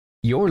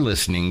You're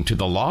listening to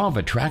the Law of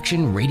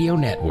Attraction Radio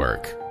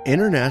Network.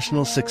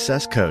 International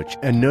success coach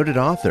and noted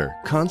author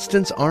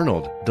Constance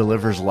Arnold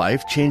delivers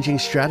life-changing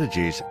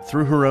strategies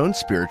through her own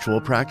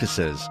spiritual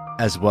practices,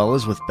 as well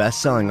as with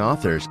best-selling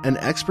authors and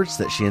experts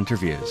that she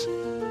interviews.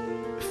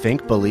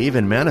 Think, Believe,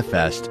 and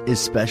Manifest is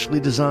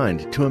specially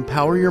designed to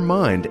empower your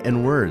mind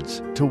and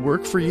words to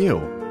work for you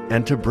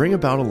and to bring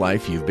about a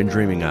life you've been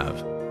dreaming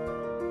of.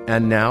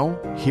 And now,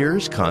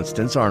 here's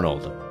Constance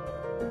Arnold.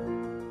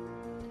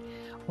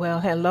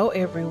 Well, hello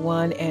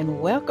everyone, and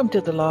welcome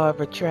to the Law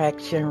of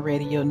Attraction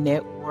Radio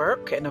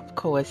Network. And of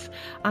course,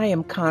 I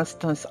am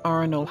Constance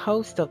Arnold,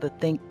 host of the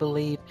Think,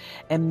 Believe,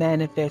 and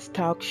Manifest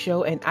talk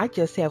show. And I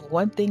just have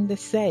one thing to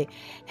say.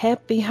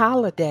 Happy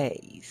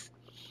holidays.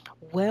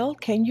 Well,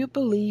 can you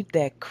believe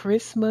that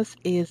Christmas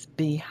is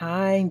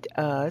behind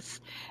us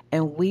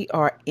and we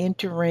are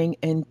entering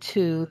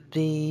into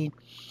the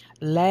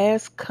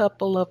last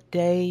couple of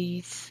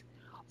days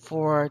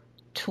for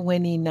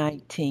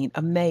 2019?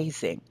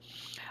 Amazing.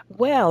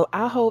 Well,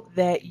 I hope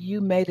that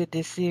you made a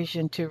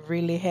decision to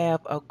really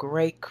have a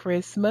great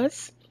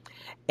Christmas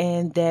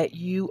and that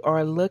you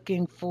are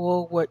looking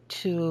forward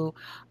to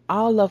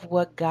all of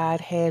what God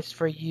has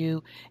for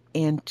you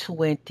in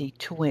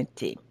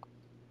 2020.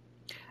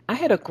 I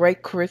had a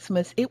great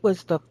Christmas. It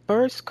was the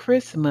first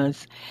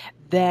Christmas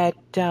that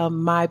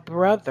my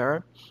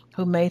brother,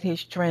 who made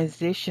his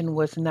transition,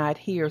 was not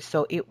here.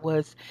 So it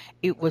was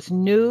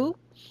new.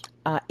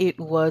 It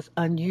was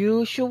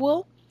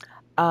unusual.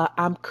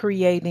 I'm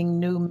creating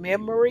new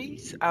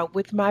memories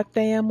with my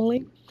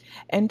family.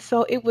 And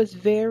so it was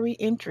very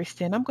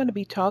interesting. I'm going to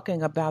be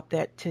talking about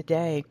that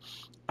today,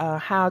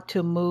 how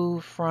to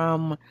move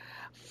from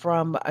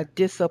a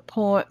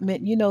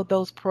disappointment,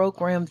 those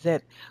programs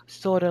that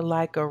sort of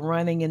like are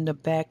running in the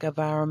back of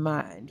our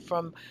mind,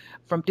 from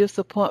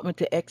disappointment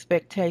to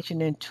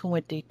expectation in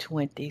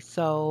 2020.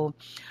 So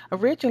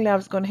originally I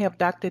was going to have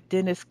Dr.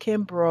 Dennis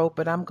Kimbrough,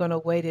 but I'm going to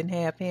wait and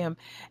have him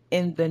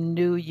in the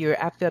new year.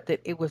 I felt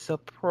that it was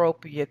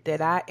appropriate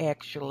that I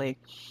actually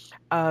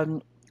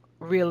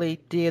really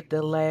did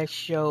the last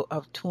show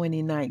of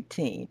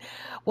 2019.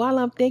 While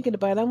I'm thinking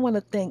about it, I want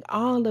to thank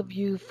all of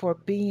you for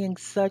being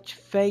such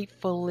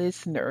faithful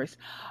listeners.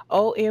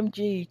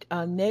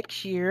 OMG,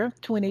 next year,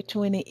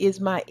 2020, is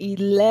my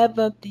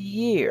 11th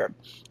year,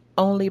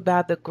 only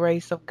by the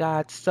grace of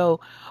God. So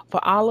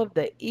for all of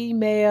the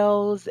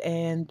emails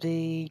and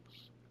the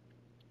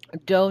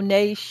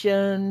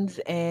donations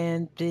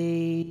and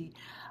the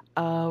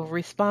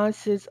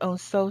responses on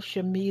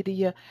social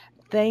media,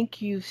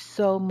 thank you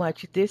so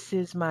much. This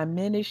is my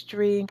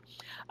ministry.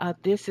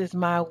 This is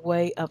my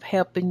way of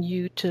helping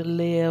you to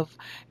live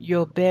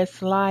your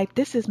best life.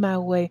 This is my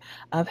way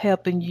of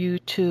helping you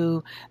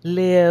to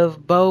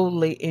live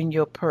boldly in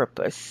your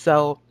purpose.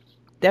 So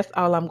that's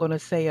all I'm going to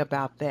say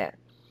about that.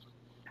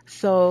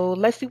 So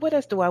let's see, what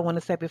else do I want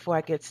to say before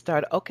I get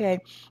started? Okay,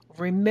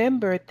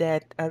 remember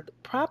that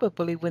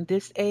probably when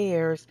this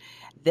airs,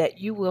 that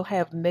you will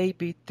have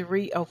maybe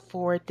 3 or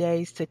 4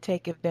 days to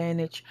take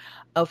advantage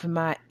of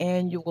my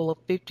annual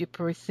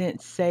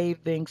 50%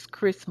 savings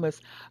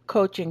Christmas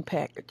coaching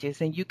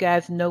packages. And you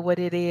guys know what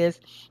it is.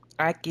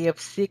 I give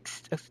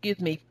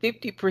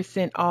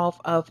 50% off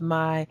of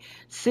my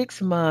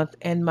 6 month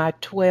and my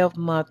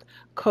 12-month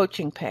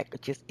coaching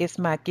packages. It's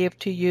my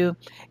gift to you.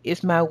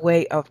 It's my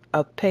way of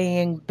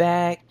paying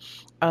back,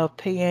 of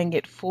paying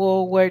it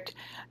forward.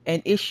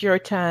 And it's your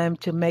time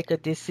to make a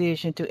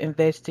decision to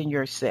invest in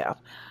yourself.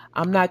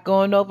 I'm not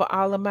going over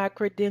all of my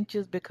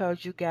credentials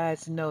because you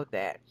guys know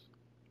that.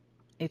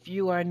 If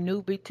you are a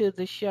newbie to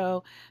the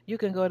show, you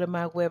can go to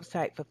my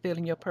website,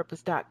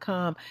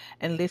 fulfillingyourpurpose.com,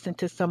 and listen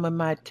to some of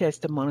my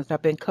testimonies.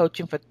 I've been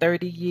coaching for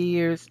 30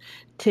 years,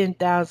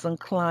 10,000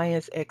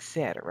 clients,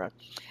 etc.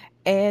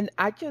 And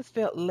I just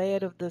felt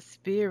led of the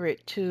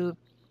Spirit to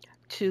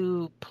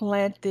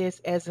plant this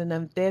as an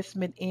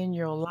investment in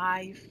your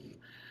life.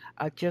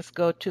 Just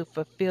go to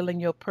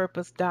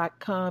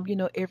fulfillingyourpurpose.com.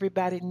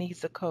 Everybody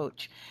needs a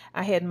coach.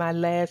 I had my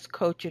last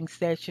coaching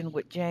session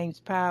with James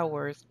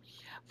Powers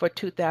for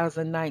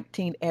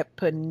 2019 at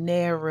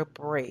Panera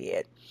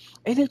Bread.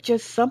 And it's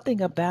just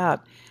something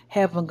about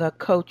having a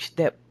coach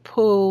that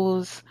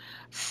pulls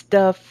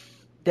stuff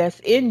that's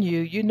in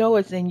you. You know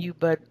it's in you,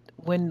 but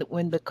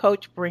when the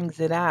coach brings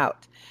it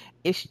out,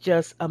 it's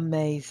just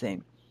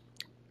amazing.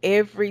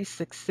 Every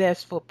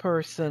successful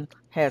person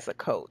has a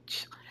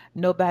coach.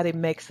 Nobody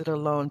makes it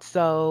alone.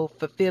 So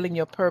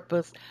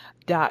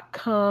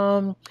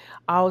fulfillingyourpurpose.com.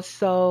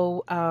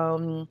 Also,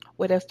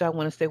 what else do I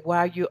want to say?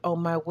 While you're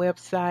on my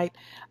website,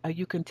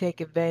 you can take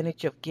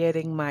advantage of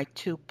getting my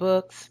 2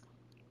 books,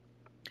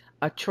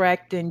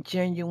 Attracting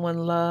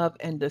Genuine Love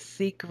and the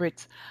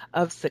Secrets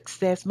of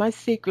Success. My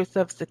secrets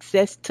of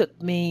success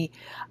took me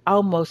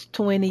almost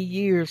 20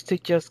 years to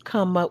just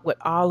come up with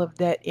all of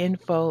that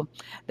info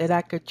that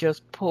I could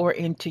just pour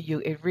into you.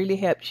 It really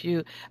helps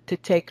you to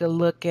take a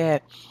look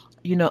at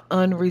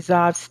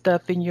unresolved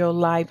stuff in your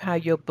life, how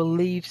your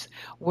beliefs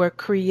were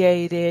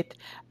created,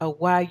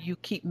 why you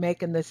keep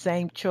making the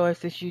same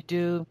choices you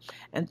do.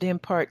 And then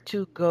part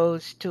two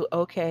goes to,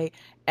 okay,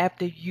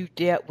 after you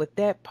dealt with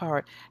that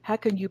part, how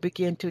can you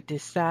begin to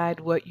decide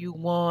what you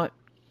want,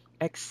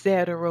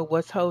 etc.,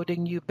 what's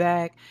holding you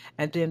back?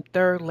 And then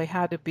thirdly,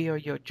 how to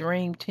build your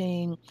dream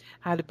team,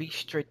 how to be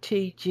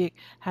strategic,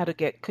 how to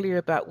get clear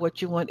about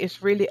what you want.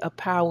 It's really a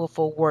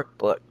powerful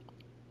workbook.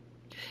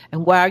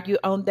 And while you're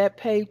on that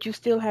page, you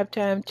still have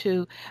time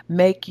to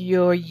make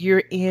your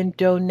year-end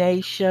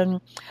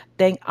donation.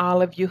 Thank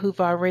all of you who've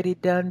already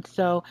done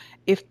so.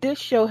 If this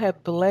show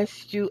have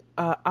blessed you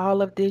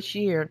all of this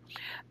year,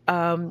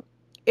 um,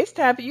 it's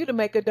time for you to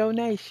make a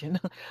donation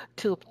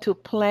to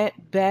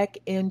plant back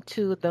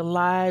into the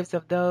lives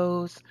of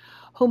those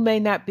who may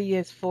not be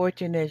as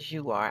fortunate as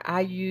you are.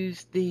 I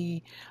use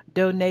the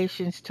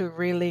donations to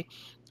really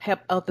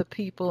help other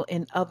people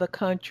in other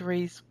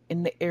countries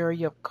in the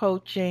area of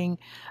coaching,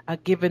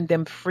 giving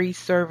them free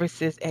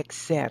services,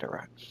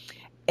 etc.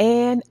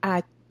 And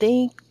I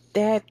think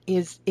that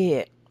is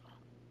it.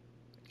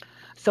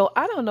 So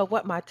I don't know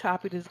what my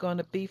topic is going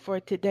to be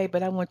for today,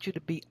 but I want you to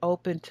be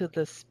open to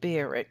the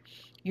spirit.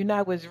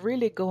 I was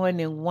really going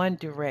in one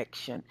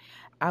direction.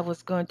 I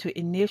was going to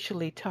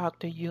initially talk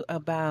to you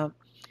about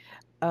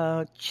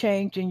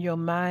changing your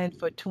mind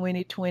for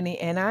 2020,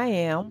 and I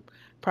am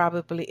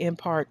probably in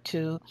part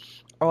two,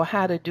 or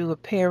how to do a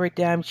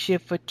paradigm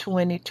shift for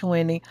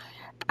 2020.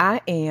 I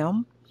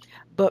am.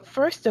 But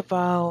first of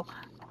all,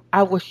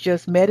 I was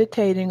just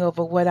meditating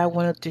over what I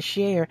wanted to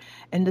share,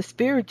 and the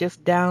Spirit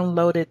just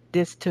downloaded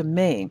this to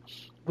me,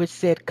 which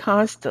said,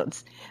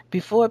 Constance,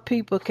 before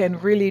people can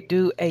really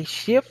do a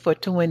shift for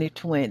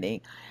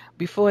 2020,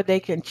 before they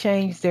can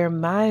change their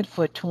mind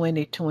for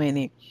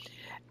 2020,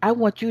 I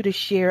want you to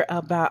share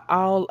about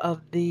all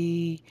of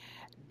the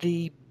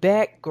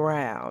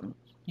background.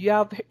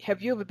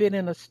 Have you ever been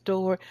in a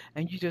store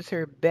and you just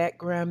heard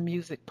background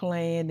music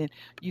playing and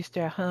you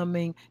start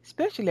humming,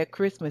 especially at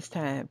Christmas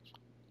time?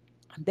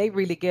 They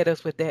really get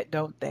us with that,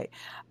 don't they?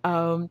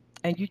 And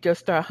you just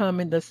start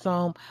humming the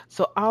song.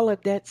 So all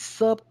of that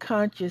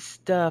subconscious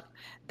stuff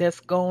that's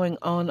going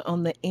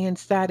on the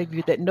inside of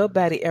you that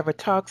nobody ever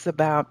talks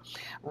about,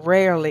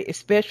 rarely,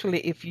 especially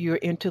if you're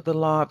into the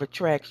law of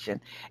attraction.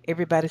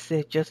 Everybody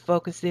says just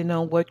focus in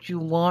on what you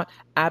want.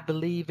 I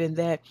believe in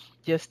that.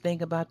 Just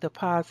think about the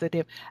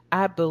positive.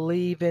 I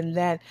believe in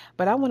that.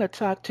 But I want to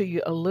talk to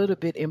you a little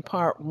bit in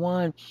part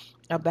one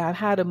about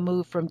how to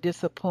move from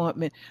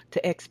disappointment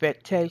to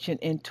expectation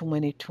in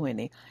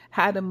 2020,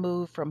 how to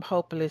move from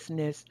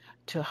hopelessness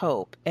to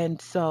hope.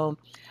 And so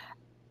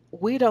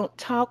we don't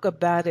talk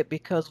about it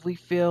because we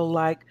feel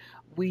like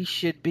we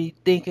should be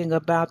thinking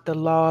about the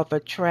law of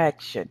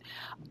attraction.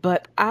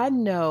 But I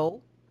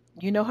know,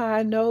 you know how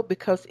I know?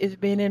 Because it's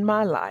been in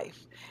my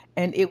life.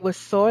 And it was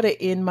sort of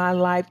in my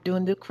life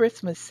during the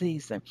Christmas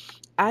season.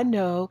 I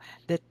know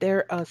that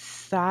there are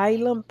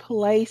silent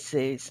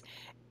places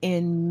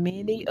in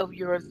many of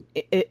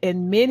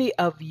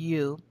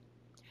you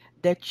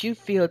that you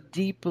feel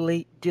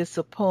deeply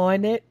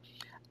disappointed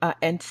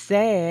and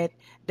sad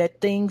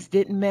that things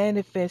didn't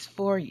manifest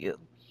for you.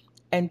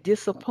 And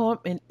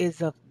disappointment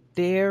is a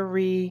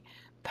very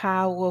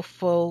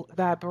powerful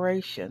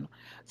vibration.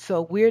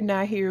 So we're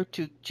not here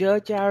to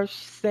judge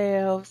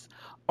ourselves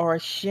or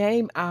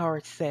shame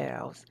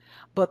ourselves.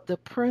 But the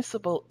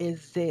principle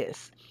is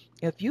this: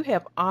 if you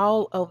have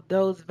all of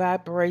those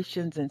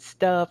vibrations and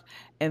stuff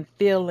and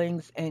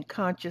feelings and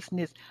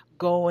consciousness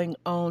going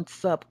on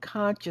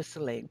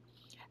subconsciously,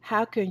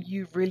 how can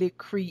you really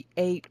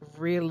create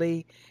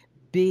really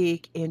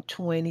big in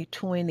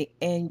 2020?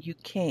 And you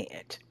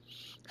can't.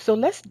 So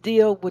let's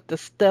deal with the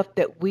stuff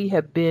that we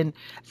have been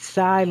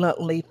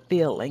silently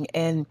feeling,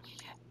 and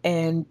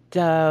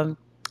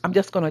I'm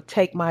just going to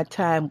take my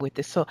time with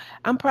it. So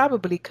I'm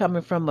probably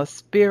coming from a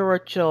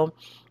spiritual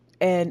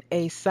and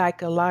a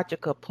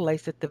psychological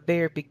place at the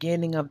very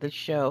beginning of the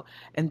show,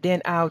 and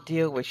then I'll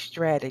deal with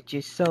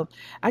strategy. So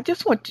I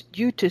just want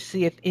you to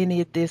see if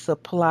any of this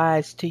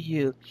applies to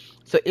you.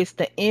 So it's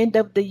the end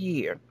of the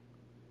year.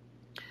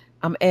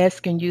 I'm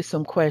asking you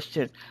some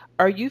questions.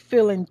 Are you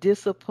feeling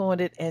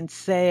disappointed and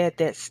sad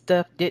that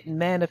stuff didn't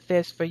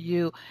manifest for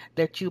you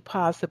that you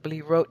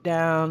possibly wrote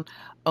down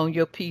on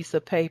your piece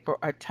of paper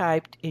or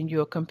typed in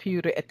your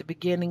computer at the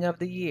beginning of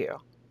the year?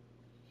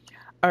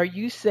 Are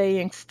you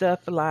saying stuff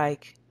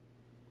like,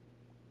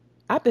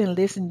 I've been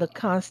listening to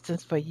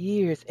Constance for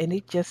years and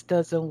it just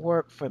doesn't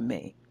work for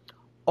me?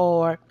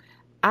 Or,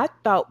 I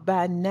thought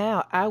by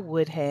now I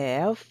would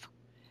have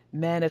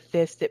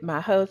manifested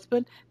my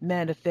husband,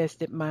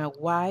 manifested my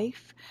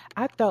wife.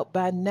 I thought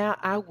by now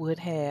I would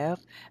have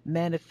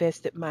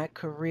manifested my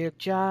career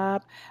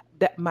job,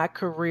 that my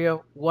career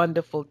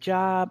wonderful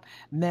job,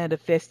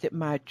 manifested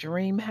my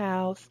dream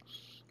house.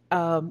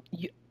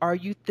 Are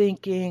you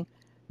thinking,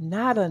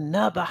 not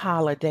another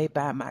holiday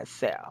by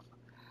myself?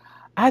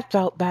 I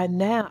thought by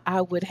now I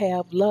would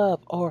have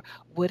love or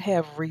would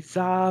have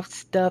resolved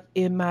stuff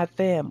in my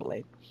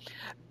family.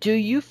 Do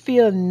you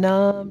feel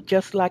numb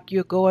just like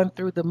you're going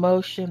through the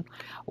motion?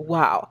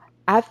 Wow,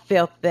 I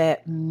felt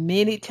that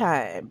many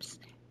times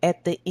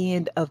at the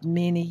end of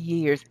many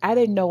years. I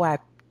didn't know I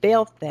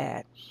felt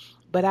that,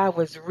 but I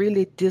was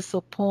really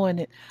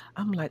disappointed.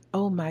 I'm like,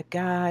 oh my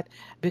God,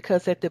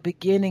 because at the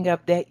beginning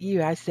of that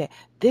year, I said,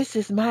 this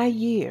is my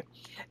year.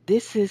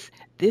 This is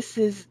this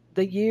is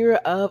the year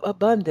of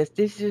abundance.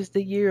 This is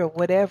the year of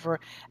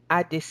whatever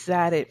I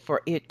decided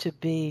for it to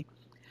be.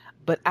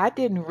 But I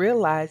didn't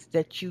realize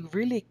that you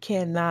really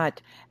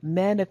cannot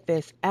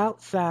manifest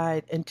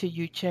outside until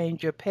you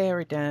change your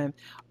paradigm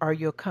or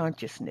your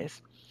consciousness.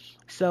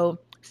 So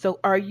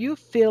are you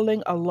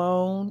feeling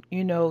alone,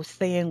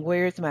 saying,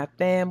 where's my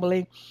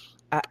family?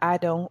 I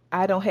don't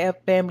have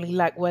family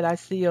like what I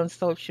see on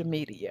social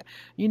media.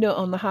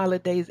 On the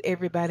holidays,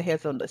 everybody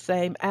has on the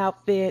same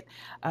outfit.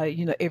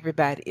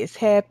 Everybody is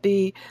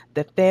happy.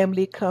 The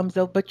family comes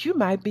over, but you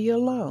might be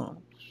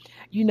alone.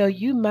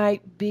 You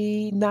might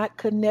be not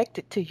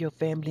connected to your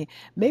family.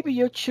 Maybe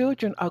your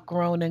children are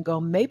grown and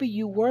gone. Maybe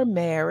you were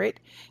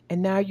married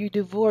and now you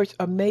divorced,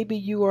 or maybe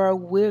you are a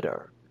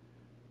widow.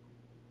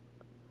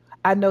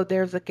 I know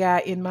there's a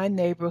guy in my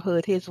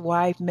neighborhood, his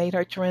wife made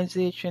her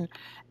transition,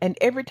 and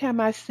every time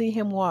I see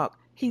him walk,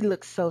 he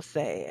looks so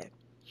sad.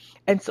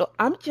 And so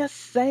I'm just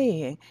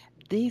saying,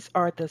 these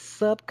are the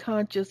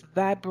subconscious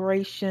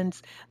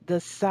vibrations,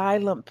 the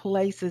silent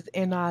places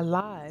in our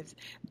lives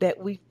that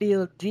we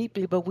feel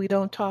deeply, but we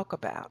don't talk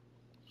about.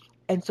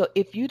 And so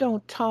if you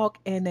don't talk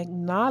and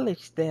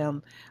acknowledge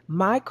them,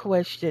 my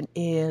question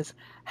is,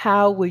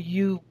 how will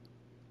you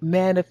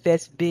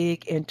manifest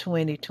big in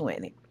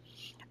 2020?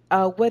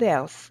 What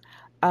else?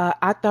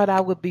 I thought I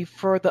would be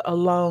further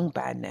along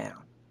by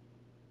now.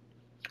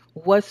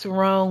 What's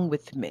wrong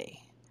with me?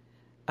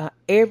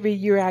 Every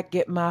year I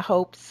get my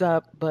hopes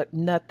up, but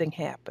nothing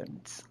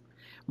happens.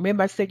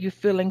 Remember, I said you're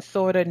feeling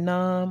sort of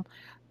numb.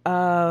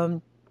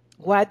 Um,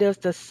 why does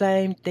the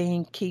same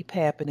thing keep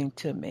happening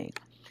to me?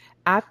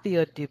 I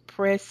feel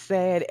depressed,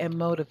 sad, and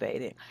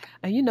motivated.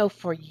 And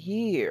for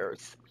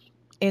years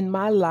in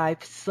my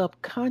life,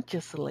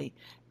 subconsciously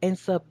and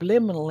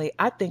subliminally,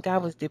 I think I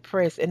was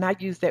depressed. And I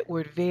use that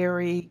word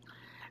very,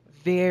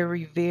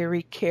 very,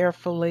 very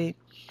carefully.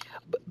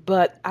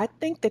 But I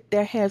think that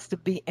there has to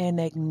be an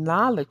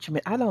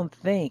acknowledgement. I don't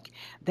think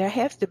there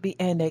has to be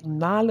an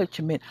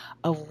acknowledgement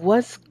of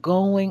what's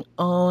going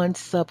on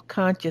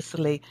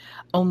subconsciously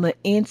on the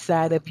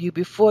inside of you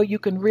before you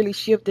can really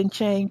shift and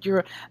change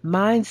your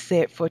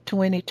mindset for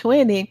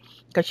 2020,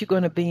 because you're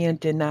going to be in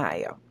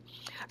denial.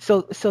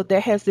 So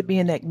there has to be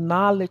an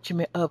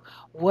acknowledgement of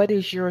what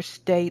is your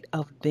state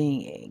of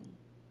being,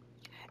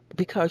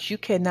 because you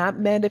cannot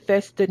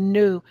manifest the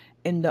new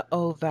in the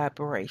old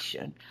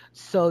vibration.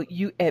 So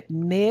you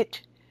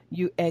admit,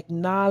 you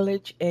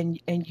acknowledge, and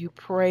you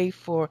pray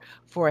for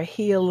a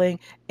healing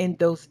in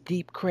those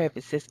deep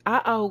crevices.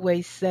 I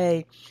always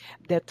say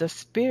that the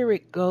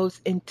spirit goes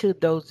into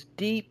those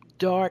deep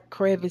dark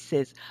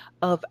crevices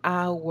of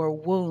our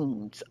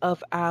wounds,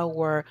 of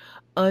our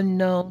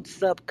unknown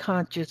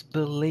subconscious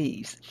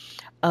beliefs,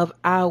 of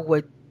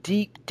our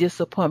deep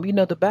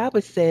disappointment. The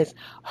Bible says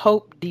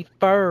hope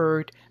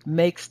deferred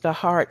makes the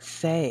heart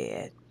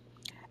sad.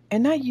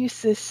 And I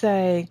used to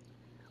say,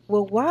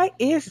 well, why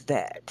is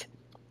that?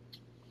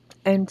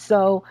 And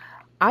so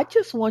I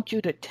just want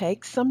you to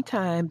take some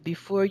time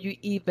before you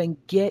even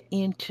get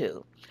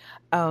into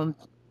um,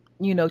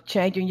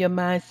 changing your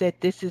mindset.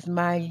 This is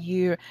my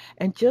year,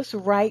 and just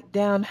write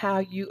down how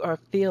you are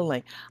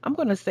feeling. I'm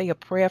going to say a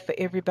prayer for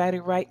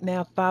everybody right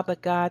now. Father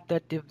God, the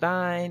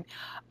divine,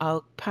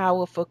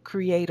 powerful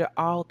creator,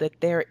 all that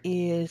there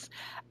is,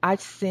 I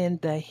send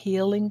the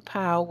healing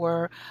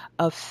power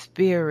of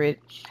spirit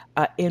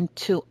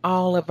into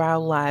all of our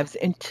lives,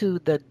 into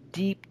the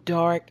deep,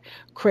 dark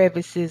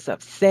crevices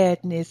of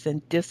sadness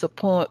and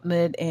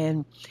disappointment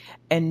and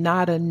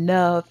not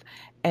enough.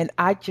 And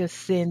I just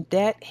send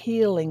that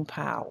healing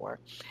power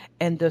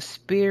and the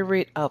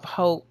spirit of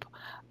hope,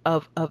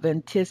 of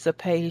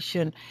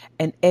anticipation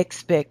and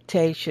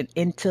expectation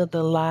into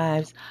the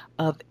lives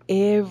of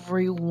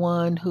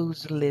everyone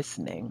who's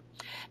listening.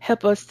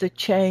 Help us to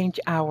change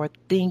our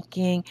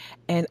thinking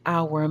and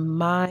our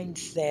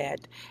mindset,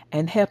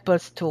 and help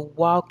us to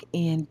walk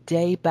in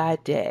day by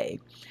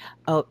day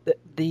of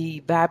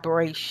the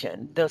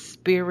vibration, the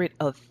spirit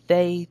of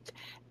faith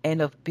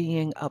and of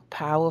being a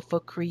powerful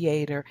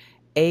creator.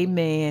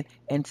 Amen.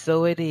 And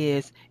so it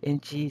is in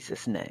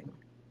Jesus' name.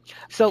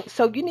 So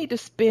you need to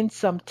spend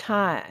some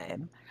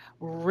time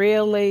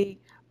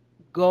really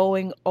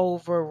going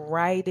over,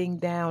 writing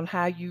down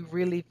how you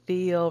really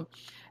feel.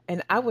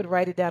 And I would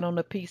write it down on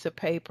a piece of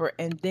paper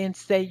and then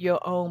say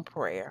your own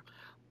prayer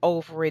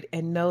over it,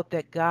 and know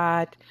that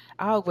I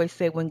always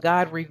say when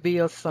God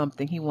reveals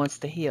something, he wants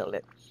to heal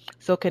it.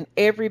 So can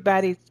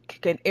everybody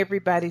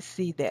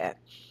see that?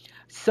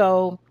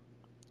 So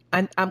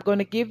I'm going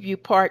to give you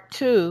part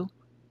two.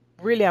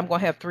 Really, I'm going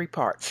to have three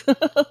parts.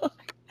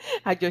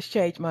 I just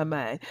changed my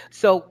mind.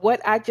 So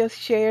what I just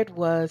shared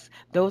was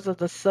those are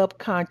the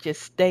subconscious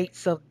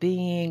states of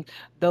being.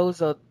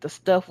 Those are the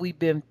stuff we've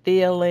been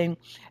feeling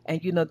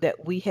and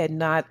that we had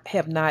not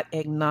have not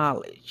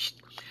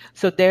acknowledged.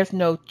 So there's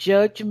no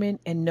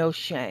judgment and no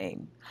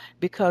shame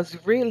because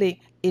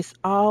really it's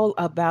all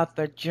about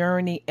the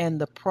journey and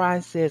the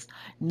process,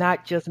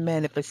 not just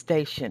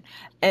manifestation.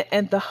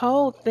 And the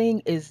whole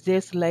thing is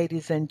this,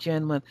 ladies and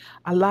gentlemen.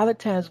 A lot of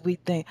times we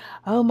think,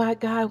 oh my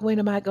God, when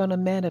am I going to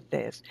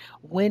manifest?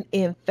 When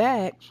in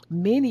fact,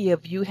 many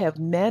of you have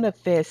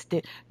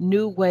manifested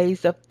new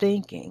ways of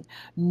thinking,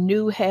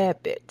 new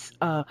habits,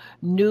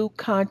 new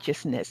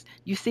consciousness.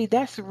 You see,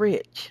 that's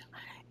rich.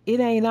 It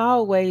ain't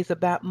always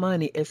about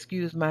money,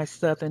 excuse my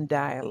southern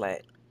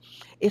dialect.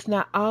 It's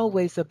not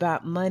always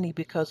about money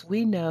because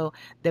we know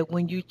that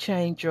when you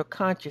change your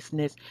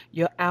consciousness,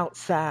 your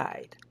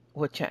outside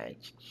will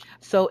change.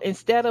 So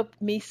instead of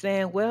me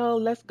saying, well,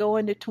 let's go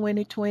into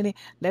 2020,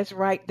 let's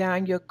write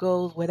down your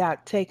goals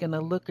without taking a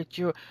look at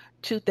your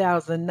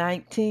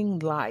 2019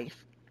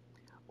 life,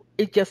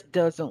 it just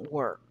doesn't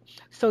work.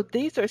 So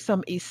these are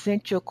some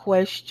essential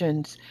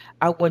questions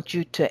I want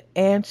you to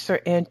answer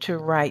and to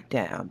write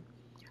down.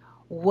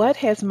 What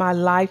has my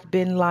life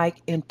been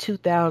like in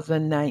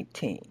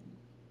 2019?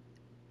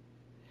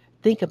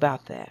 Think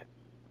about that.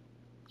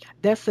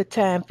 That's the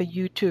time for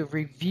you to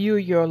review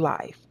your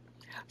life.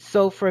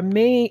 So for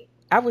me,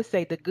 I would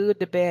say the good,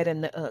 the bad,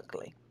 and the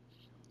ugly,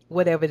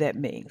 whatever that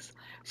means.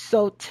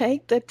 So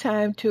take the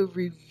time to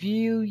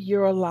review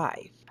your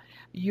life.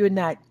 You're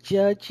not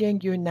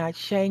judging, you're not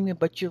shaming,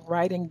 but you're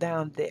writing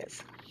down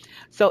this.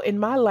 So in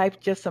my life,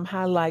 just some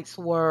highlights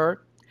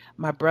were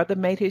my brother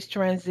made his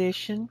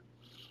transition.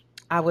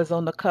 I was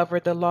on the cover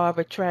of the Law of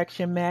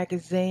Attraction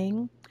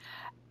magazine.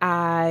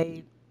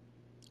 I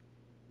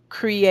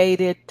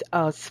created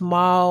a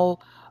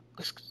small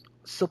s-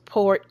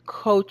 support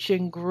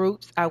coaching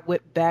groups. I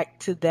went back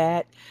to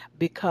that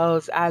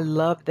because I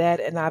love that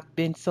and I've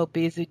been so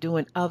busy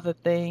doing other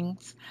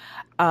things.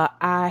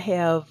 I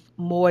have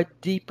more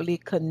deeply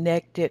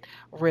connected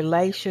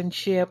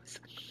relationships.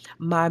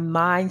 My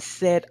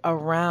mindset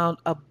around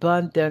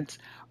abundance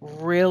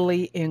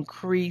really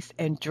increased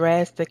and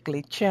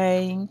drastically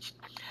changed.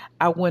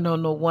 I went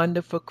on a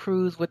wonderful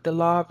cruise with the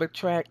Law of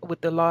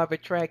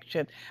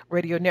Attraction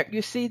radio network.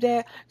 You see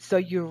that? So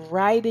you're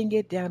writing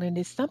it down, and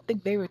there's something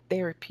very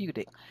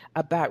therapeutic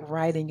about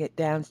writing it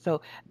down.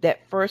 So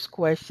that first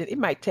question, it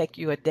might take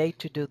you a day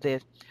to do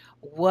this.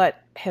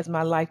 What has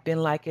my life been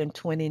like in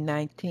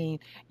 2019?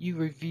 You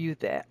review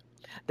that.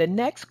 The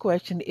next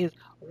question is,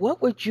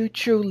 what would you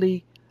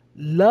truly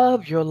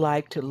love your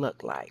life to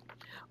look like?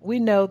 We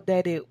know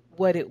that it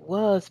what it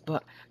was,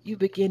 but you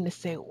begin to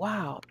say,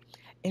 wow,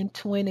 in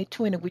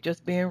 2020, we're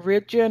just being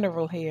real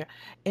general here.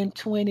 In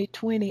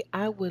 2020,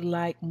 I would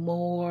like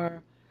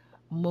more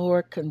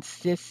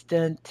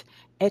consistent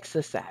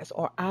exercise,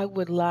 or I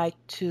would like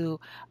to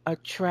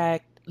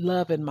attract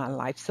love in my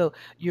life. So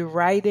you're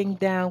writing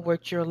down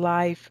what your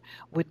life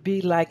would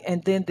be like.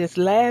 And then this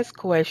last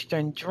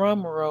question,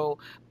 drum roll,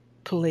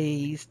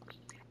 please.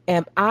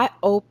 Am I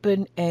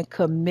open and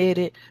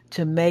committed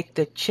to make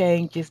the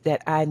changes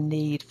that I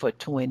need for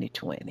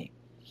 2020?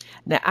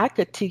 Now, I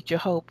could teach a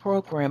whole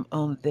program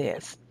on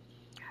this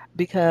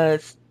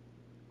because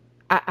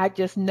I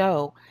just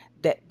know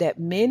that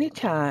many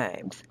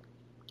times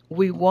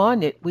we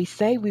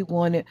say we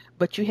want it,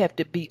 but you have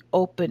to be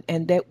open,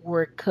 and that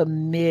word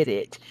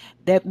committed,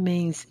 that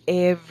means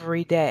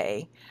every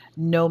day,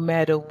 no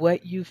matter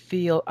what you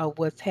feel or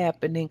what's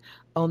happening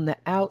on the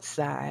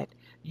outside,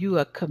 you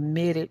are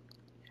committed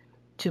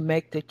to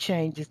make the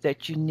changes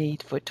that you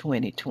need for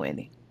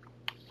 2020.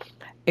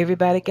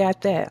 Everybody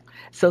got that?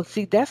 So,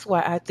 see, that's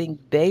why I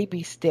think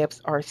baby steps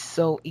are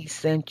so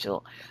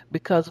essential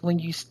because when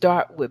you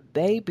start with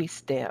baby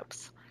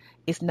steps,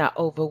 it's not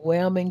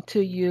overwhelming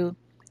to you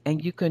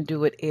and you can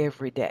do it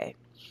every day.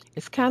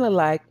 It's kind of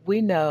like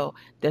we know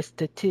the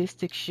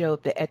statistics show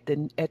that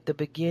at the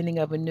beginning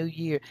of a new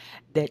year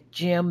that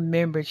gym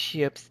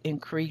memberships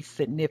increase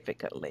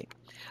significantly.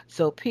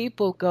 So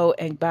people go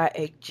and buy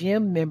a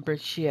gym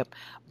membership,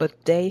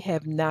 but they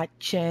have not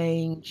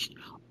changed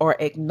or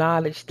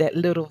acknowledged that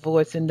little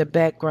voice in the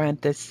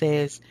background that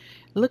says,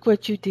 "Look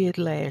what you did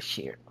last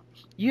year.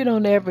 You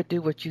don't ever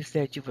do what you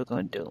said you were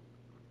going to do.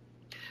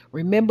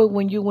 Remember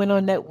when you went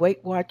on that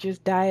Weight Watchers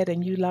diet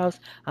and you lost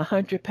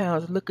 100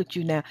 pounds? Look at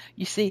you now."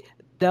 You see,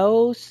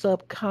 those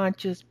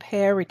subconscious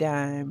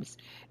paradigms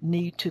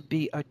need to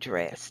be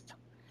addressed.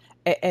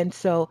 And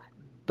so,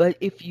 but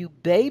if you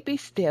baby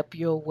step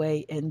your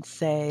way and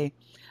say,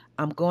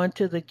 I'm going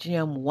to the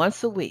gym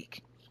once a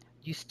week.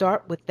 You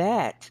start with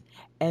that.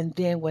 And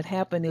then what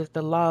happens is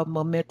the law of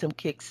momentum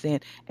kicks in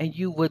and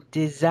you would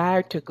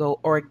desire to go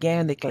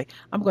organically.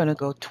 I'm going to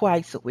go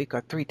twice a week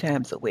or three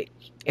times a week.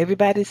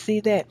 Everybody see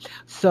that?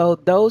 So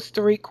those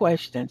three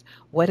questions.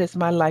 What has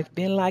my life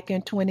been like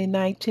in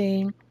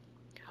 2019?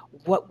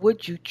 What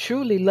would you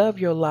truly love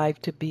your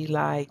life to be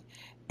like?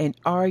 And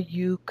are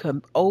you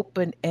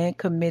open and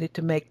committed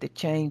to make the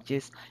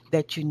changes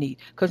that you need?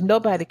 Because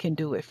nobody can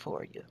do it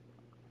for you.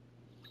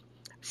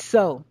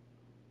 So,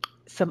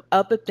 some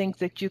other things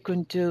that you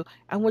can do.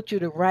 I want you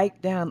to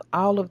write down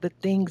all of the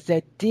things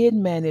that did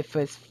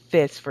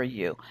manifest for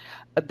you.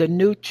 The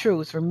new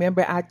truths.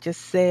 Remember, I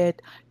just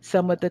said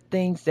some of the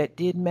things that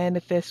did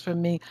manifest for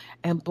me.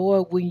 And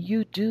boy, when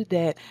you do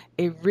that,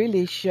 it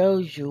really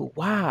shows you,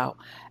 wow,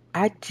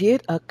 I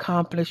did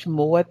accomplish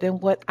more than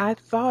what I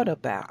thought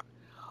about.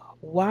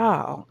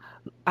 Wow,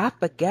 I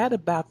forgot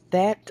about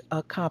that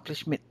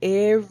accomplishment.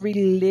 Every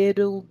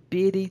little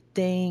bitty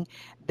thing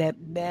that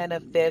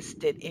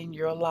manifested in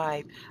your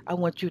life, I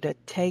want you to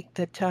take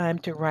the time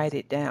to write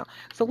it down.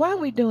 So, why are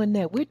we doing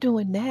that? We're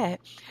doing that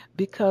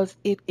because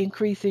it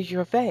increases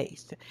your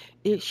faith.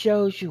 It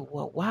shows you,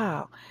 well,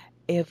 wow.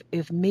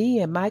 If me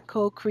and my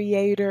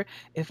co-creator,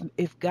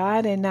 if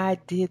God and I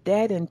did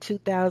that in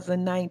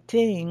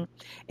 2019,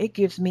 it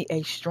gives me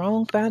a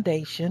strong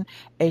foundation,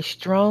 a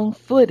strong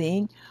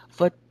footing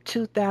for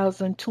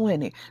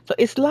 2020. So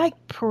it's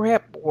like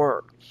prep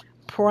work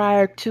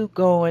prior to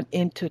going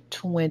into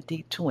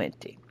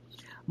 2020.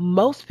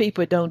 Most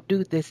people don't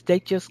do this. They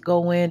just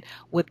go in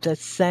with the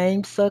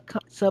same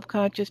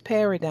subconscious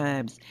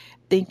paradigms,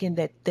 thinking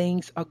that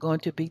things are going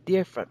to be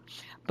different.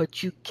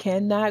 But you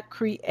cannot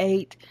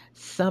create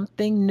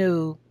something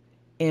new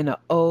in an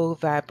old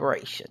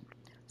vibration.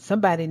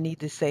 Somebody need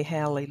to say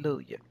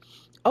hallelujah.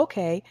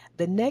 Okay,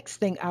 the next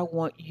thing I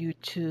want you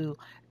to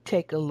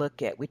take a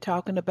look at, we're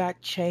talking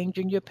about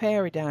changing your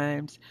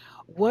paradigms.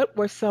 What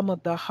were some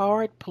of the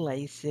hard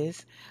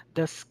places,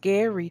 the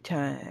scary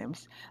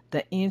times,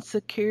 the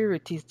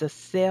insecurities, the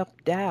self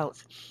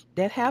doubts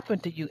that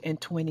happened to you in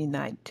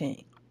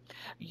 2019?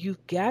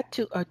 You've got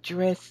to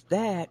address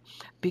that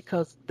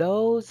because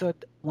those are,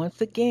 once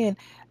again,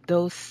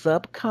 those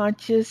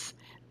subconscious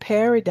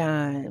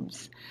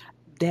paradigms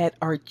that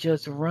are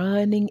just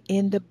running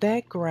in the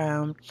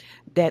background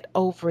that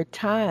over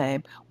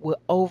time will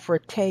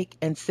overtake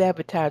and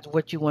sabotage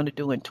what you want to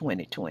do in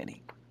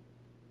 2020.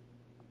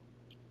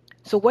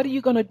 So, what are you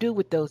going to do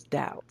with those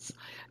doubts?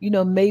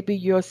 Maybe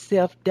your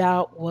self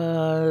doubt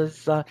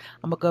was, I'm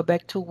going to go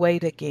back to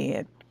weight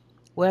again.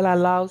 Well, I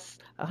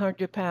lost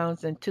 100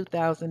 pounds in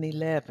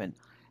 2011.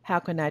 How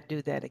can I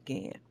do that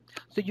again?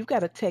 So you've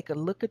got to take a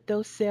look at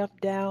those self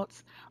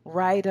doubts,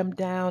 write them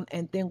down,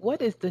 and then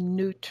what is the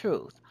new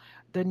truth?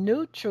 The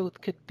new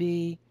truth could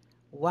be,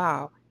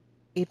 wow,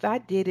 if I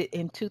did it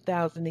in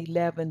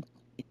 2011,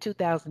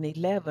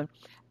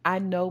 I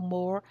know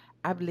more.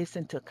 I've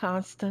listened to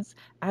Constance.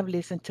 I've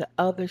listened to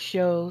other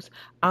shows.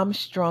 I'm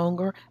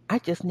stronger. I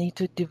just need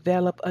to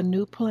develop a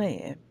new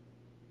plan.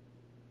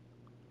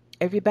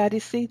 Everybody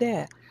see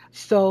that?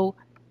 So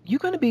you're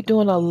going to be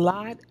doing a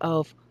lot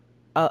of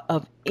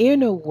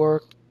inner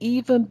work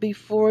even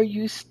before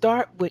you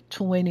start with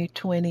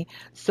 2020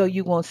 so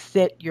you won't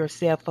set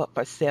yourself up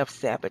for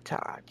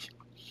self-sabotage.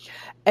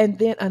 And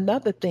then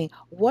another thing,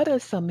 what are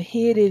some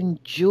hidden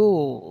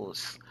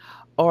jewels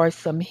or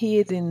some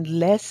hidden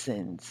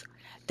lessons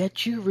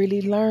that you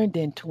really learned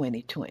in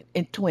 2020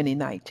 in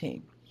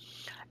 2019?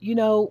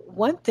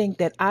 One thing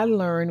that I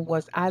learned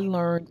was I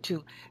learned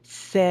to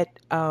set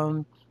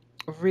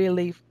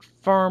really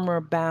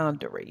firmer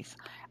boundaries.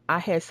 I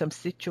had some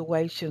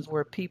situations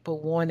where people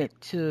wanted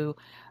to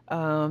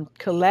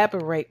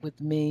collaborate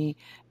with me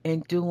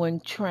in doing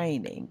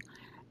training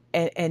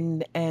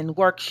and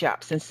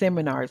workshops and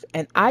seminars,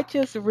 and I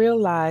just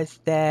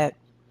realized that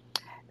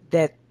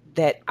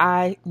that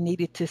I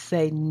needed to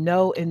say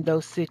no in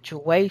those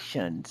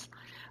situations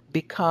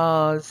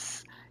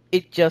because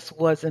it just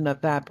wasn't a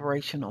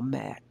vibrational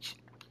match.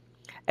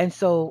 And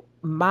so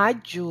my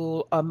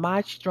jewel or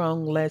my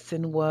strong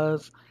lesson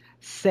was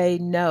say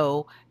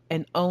no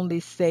and only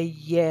say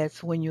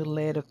yes when you're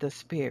led of the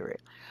Spirit.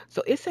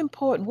 So it's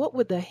important. What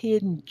were the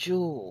hidden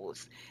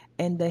jewels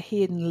and the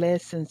hidden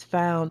lessons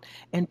found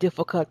in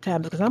difficult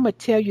times? Because I'm going to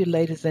tell you,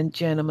 ladies and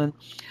gentlemen,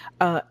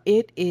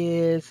 it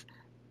is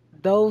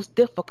those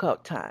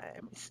difficult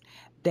times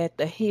that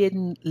the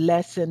hidden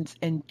lessons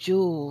and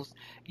jewels,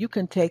 you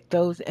can take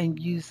those and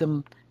use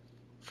them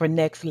for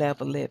next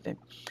level living.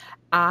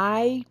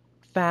 I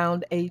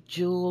found a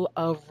jewel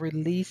of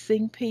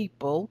releasing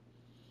people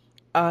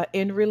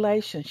in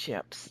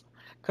relationships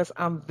because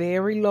I'm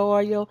very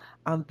loyal,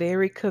 I'm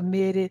very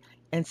committed,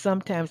 and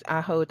sometimes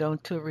I hold on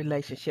to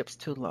relationships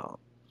too long.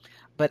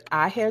 But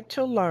I had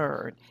to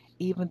learn,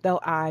 even though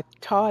I've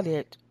taught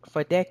it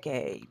for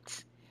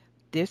decades,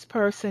 this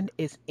person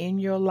is in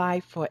your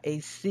life for a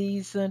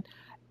season,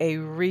 a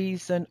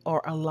reason,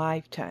 or a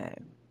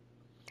lifetime.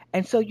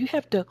 And so you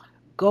have to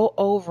go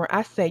over,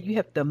 I say you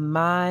have to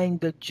mine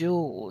the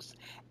jewels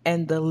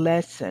and the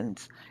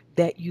lessons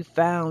that you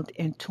found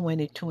in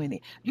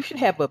 2020. You should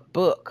have a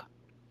book,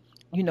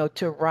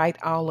 to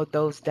write all of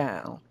those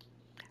down.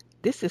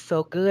 This is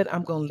so good,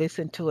 I'm going to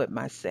listen to it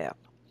myself.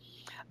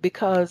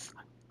 Because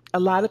a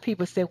lot of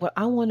people say, well,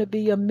 I want to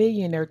be a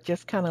millionaire,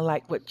 just kind of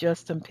like what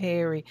Justin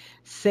Perry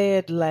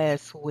said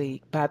last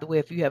week. By the way,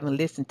 if you haven't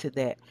listened to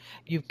that,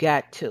 you've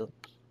got to.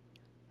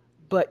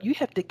 But you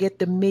have to get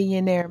the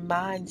millionaire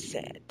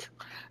mindset.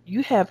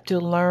 You have to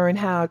learn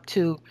how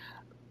to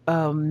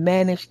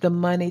manage the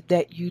money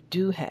that you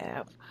do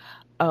have.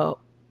 uh,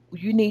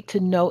 you need to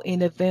know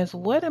in advance,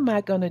 what am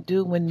I going to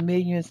do when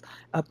millions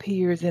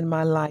appears in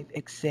my life,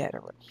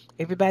 etc.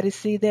 Everybody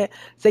see that?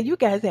 So you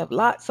guys have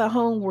lots of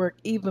homework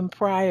even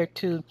prior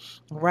to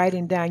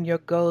writing down your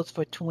goals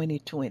for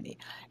 2020.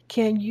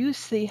 Can you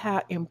see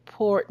how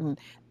important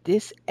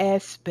this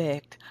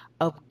aspect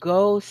of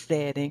goal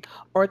setting,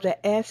 or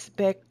the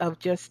aspect of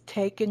just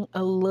taking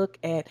a look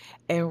at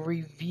and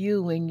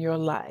reviewing your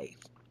life?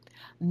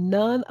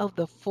 None of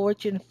the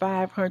Fortune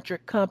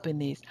 500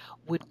 companies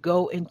would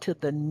go into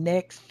the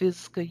next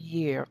fiscal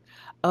year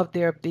of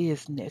their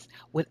business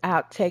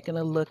without taking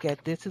a look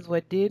at, this is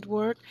what did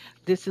work,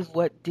 this is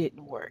what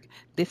didn't work.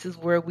 This is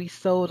where we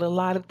sold a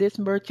lot of this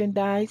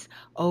merchandise.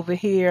 Over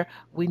here,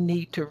 we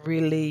need to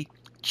really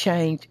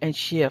change and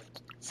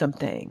shift some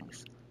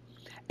things.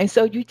 And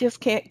so you just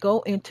can't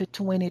go into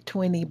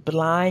 2020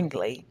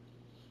 blindly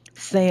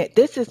saying,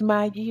 this is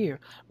my year.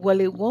 Well,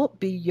 it won't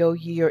be your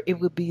year. It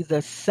will be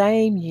the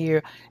same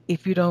year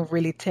if you don't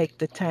really take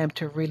the time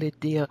to really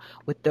deal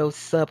with those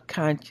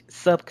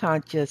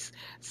subconscious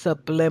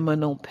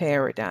subliminal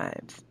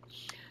paradigms.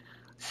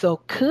 So,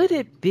 could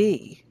it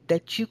be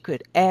that you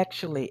could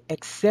actually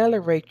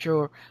accelerate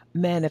your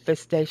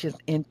manifestations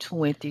in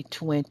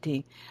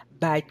 2020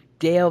 by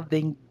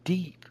delving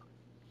deep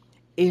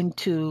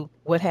into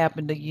what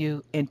happened to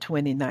you in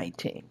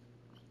 2019?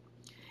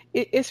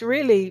 It's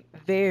really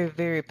very,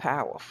 very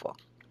powerful.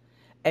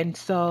 And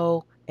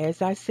so,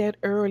 as I said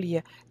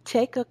earlier,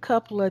 take a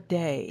couple of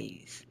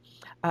days.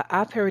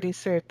 I've heard it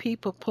said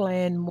people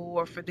plan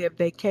more for their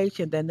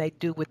vacation than they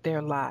do with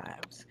their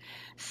lives.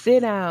 Sit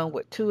down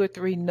with two or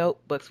three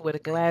notebooks with a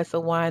glass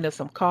of wine or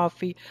some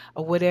coffee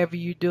or whatever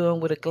you're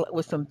doing, with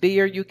with some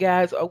beer, you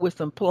guys, or with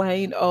some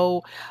plain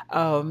old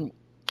um,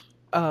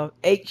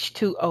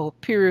 H2O,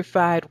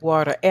 purified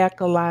water,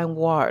 alkaline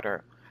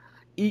water,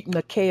 eating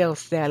a kale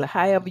salad,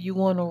 however you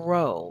want to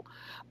roll.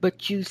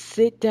 But you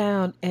sit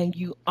down and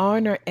you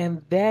honor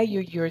and value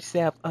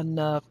yourself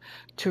enough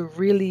to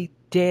really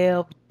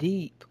delve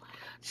deep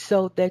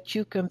so that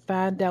you can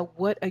find out,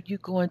 what are you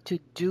going to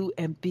do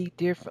and be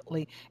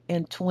differently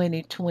in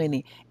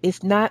 2020.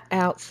 It's not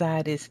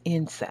outside, it's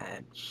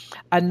inside.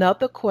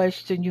 Another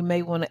question you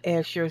may want to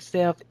ask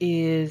yourself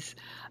is,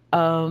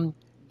 um,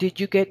 did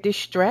you get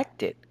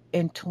distracted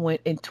in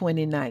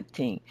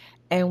 2019?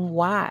 And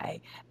why?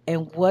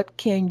 And what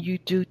can you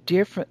do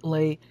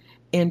differently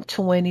in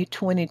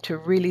 2020 to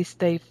really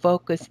stay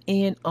focused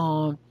in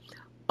on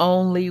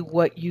only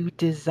what you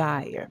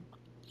desire?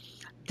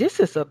 This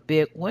is a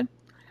big one.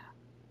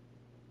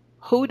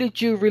 Who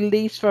did you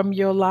release from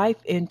your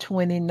life in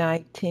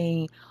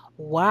 2019?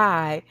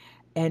 Why?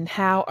 And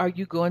how are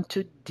you going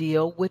to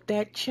deal with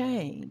that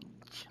change?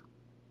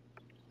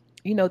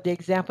 The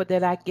example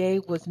that I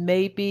gave was,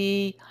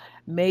 maybe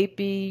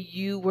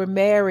you were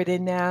married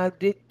and now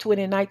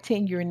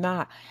 2019 you're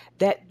not.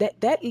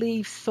 That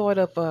leaves sort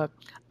of a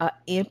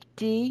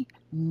empty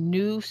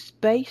new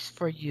space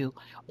for you.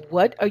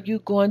 What are you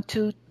going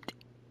to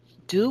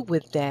do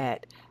with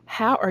that?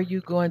 How are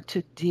you going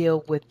to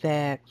deal with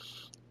that?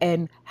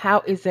 And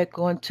how is that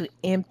going to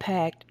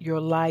impact your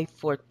life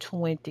for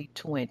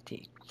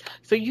 2020?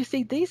 So, you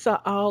see, these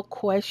are all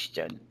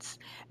questions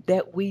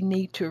that we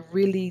need to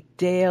really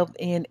delve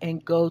in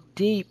and go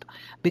deep,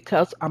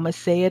 because I'm going to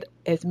say it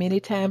as many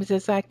times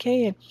as I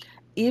can.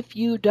 If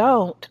you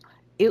don't,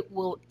 it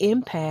will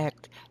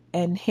impact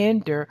and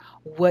hinder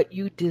what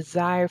you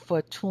desire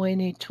for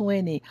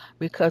 2020,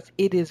 because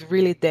it is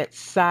really that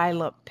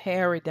silent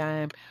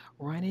paradigm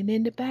running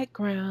in the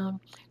background.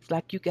 It's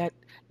like you got,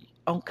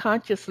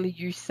 unconsciously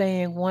you're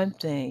saying one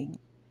thing,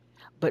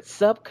 but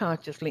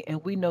subconsciously,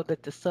 and we know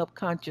that the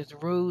subconscious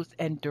rules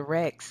and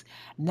directs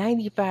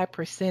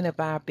 95% of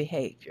our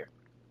behavior.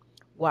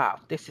 Wow,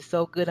 this is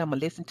so good. I'm going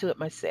to listen to it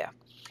myself.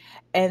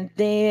 And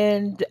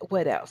then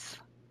what else?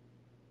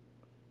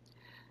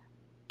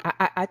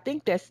 I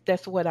think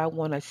that's what I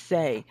want to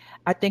say.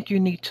 I think you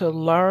need to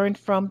learn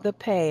from the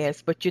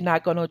past, but you're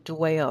not going to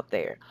dwell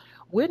there.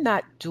 We're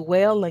not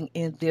dwelling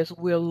in this.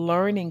 We're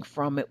learning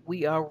from it.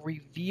 We are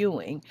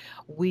reviewing.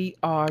 We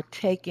are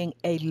taking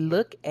a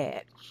look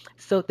at,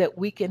 so that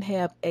we can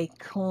have a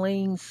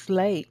clean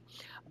slate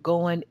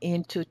going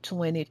into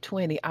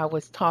 2020. I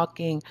was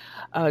talking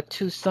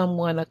to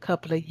someone a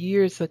couple of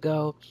years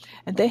ago,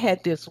 and they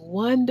had this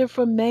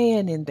wonderful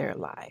man in their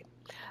life.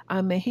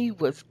 I mean, he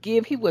was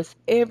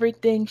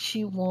everything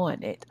she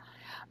wanted,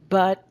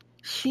 but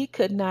she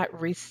could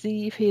not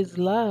receive his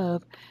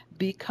love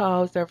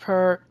because of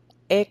her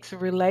ex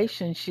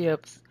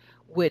relationships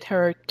with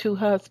her two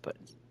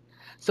husbands.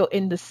 So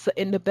in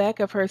the back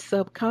of her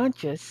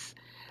subconscious,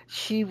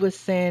 she was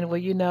saying,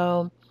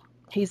 well,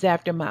 he's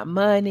after my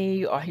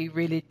money, or he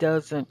really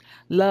doesn't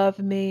love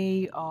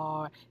me,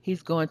 or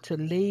he's going to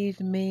leave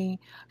me.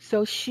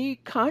 So she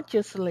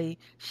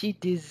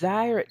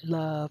desired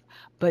love,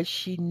 but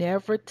she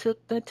never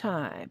took the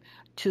time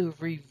to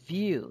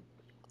review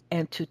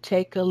and to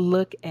take a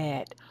look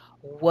at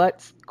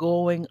what's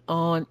going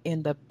on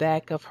in the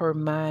back of her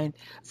mind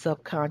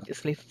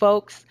subconsciously.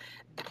 Folks,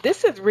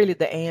 This is really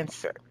the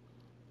answer.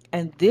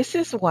 And this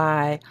is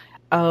why,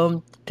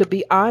 to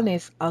be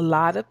honest, a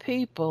lot of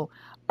people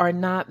are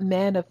not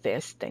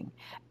manifesting.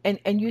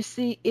 And you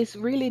see, it's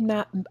really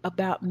not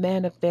about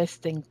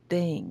manifesting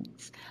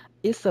things.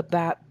 It's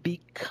about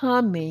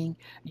becoming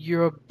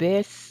your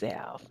best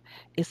self.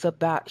 It's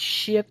about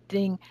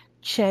shifting,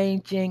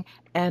 changing,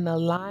 and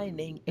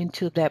aligning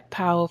into that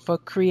powerful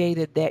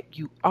creator that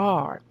you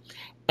are.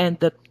 And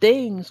the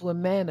things will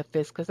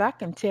manifest, because I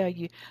can tell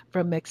you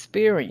from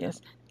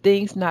experience,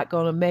 things not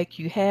going to make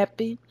you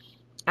happy.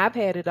 I've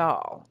had it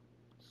all.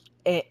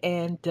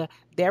 And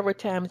there were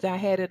times I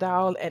had it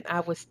all and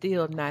I was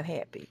still not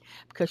happy,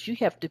 because you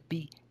have to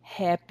be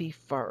happy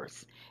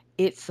first.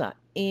 It's an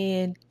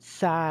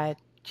inside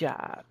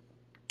job.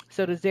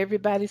 So does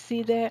everybody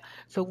see that?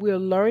 So we're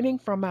learning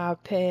from our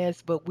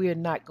past, but we're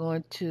not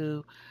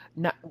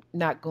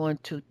not going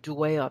to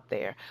dwell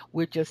there.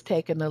 We're just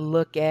taking a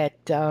look at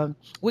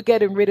we're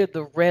getting rid of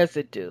the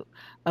residue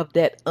of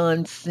that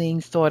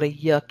unseen sort of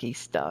yucky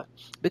stuff,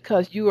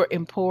 because you are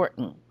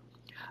important.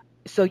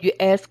 So you're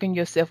asking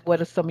yourself,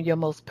 what are some of your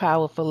most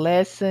powerful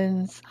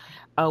lessons?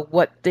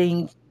 What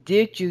things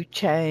did you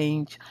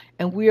change?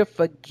 And we are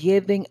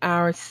forgiving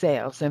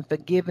ourselves and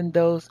forgiving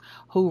those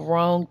who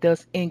wronged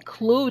us,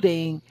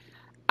 including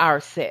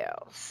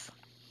ourselves.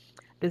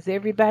 Does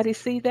everybody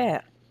see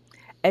that?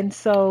 And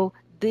so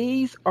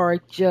these are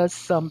just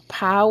some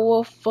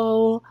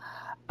powerful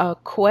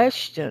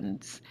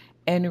questions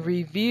and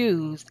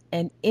reviews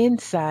and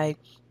insight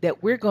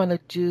that we're going to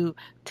do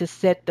to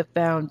set the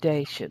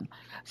foundation.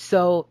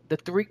 So the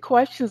three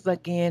questions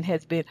again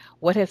has been,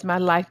 what has my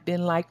life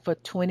been like for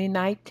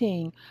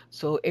 2019?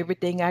 So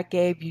everything I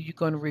gave you, you're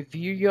going to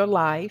review your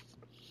life.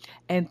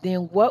 And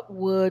then what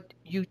would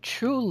you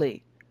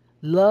truly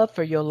love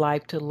for your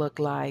life to look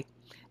like?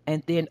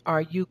 And then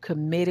are you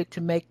committed to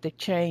make the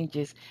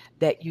changes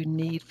that you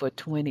need for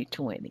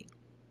 2020?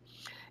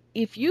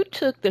 If you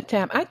took the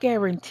time, I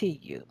guarantee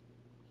you,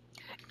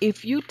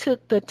 if you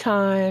took the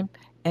time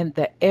and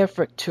the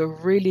effort to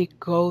really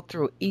go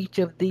through each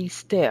of these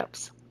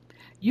steps,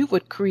 you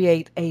would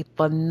create a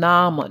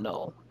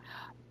phenomenal,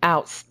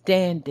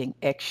 outstanding,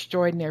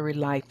 extraordinary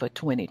life for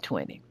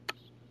 2020.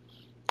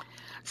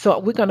 So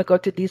we're going to go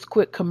to these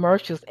quick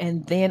commercials,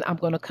 and then I'm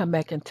going to come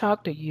back and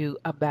talk to you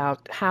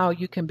about how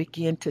you can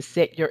begin to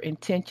set your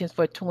intentions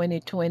for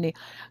 2020.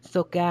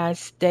 So guys,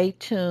 stay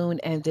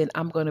tuned, and then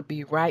I'm going to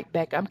be right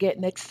back. I'm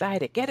getting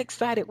excited. Get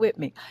excited with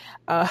me.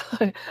 Uh,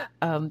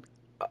 um,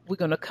 we're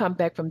going to come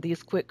back from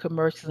these quick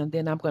commercials, and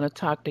then I'm going to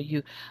talk to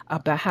you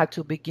about how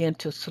to begin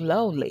to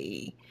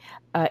slowly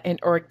and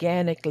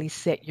organically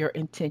set your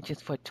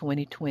intentions for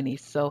 2020.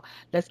 So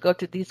let's go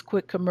to these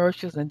quick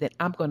commercials, and then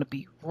I'm going to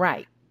be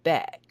right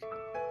back.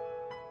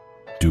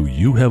 Do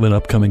you have an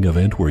upcoming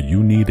event where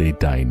you need a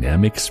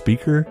dynamic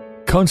speaker?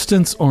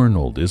 Constance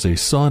Arnold is a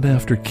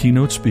sought-after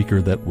keynote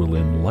speaker that will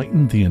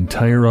enlighten the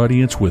entire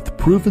audience with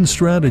proven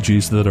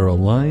strategies that are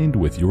aligned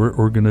with your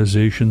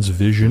organization's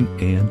vision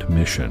and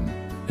mission.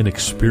 An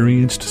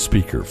experienced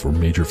speaker for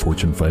major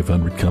Fortune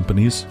 500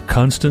 companies,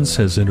 Constance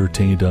has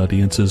entertained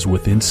audiences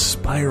with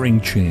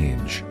inspiring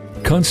change.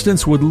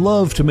 Constance would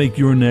love to make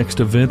your next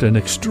event an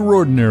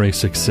extraordinary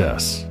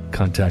success.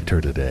 Contact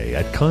her today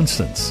at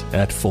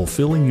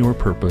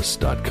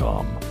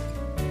constance@fulfillingyourpurpose.com.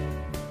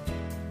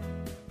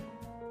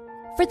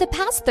 For the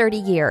past 30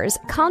 years,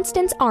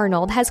 Constance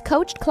Arnold has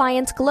coached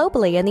clients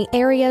globally in the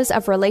areas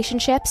of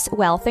relationships,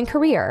 wealth, and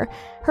career.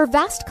 Her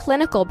vast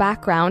clinical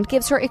background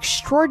gives her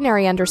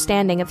extraordinary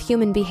understanding of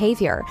human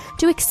behavior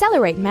to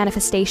accelerate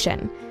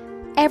manifestation.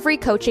 Every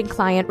coaching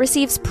client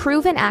receives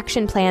proven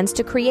action plans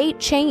to create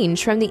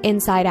change from the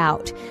inside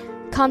out.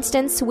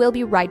 Constance will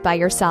be right by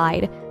your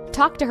side.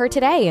 Talk to her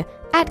today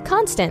at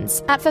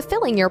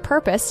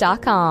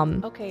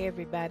constance@fulfillingyourpurpose.com. Okay,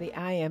 everybody,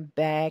 I am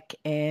back,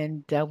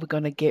 and we're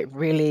going to get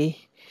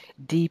really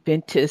deep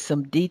into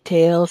some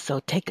details. So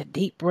take a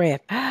deep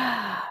breath.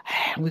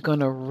 We're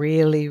going to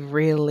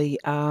really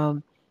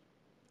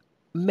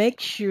make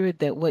sure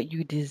that what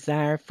you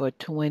desire for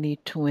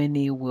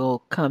 2020 will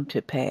come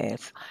to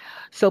pass.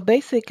 So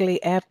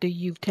basically, after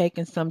you've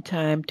taken some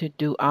time to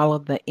do all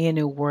of the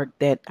inner work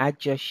that I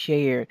just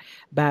shared,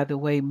 by the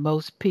way,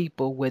 most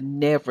people would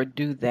never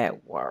do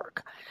that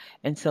work.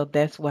 And so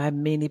that's why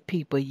many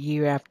people,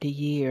 year after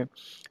year,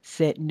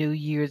 set New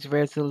Year's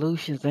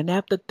resolutions. And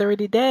after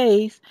 30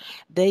 days,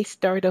 they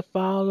start to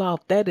fall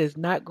off. That is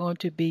not going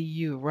to be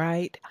you,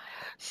 right?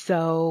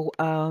 So,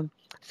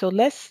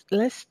 let's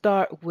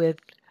start with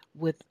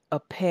a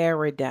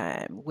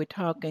paradigm. We're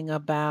talking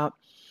about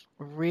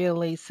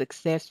really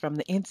success from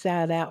the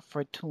inside out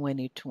for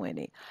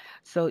 2020.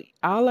 So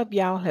all of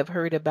y'all have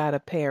heard about a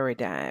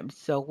paradigm.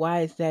 So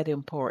why is that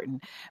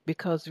important?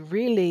 Because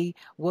really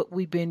what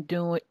we've been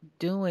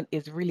doing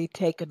is really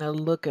taking a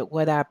look at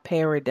what our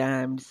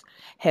paradigms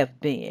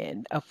have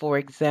been. For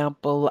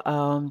example,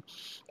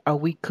 Are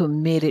we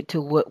committed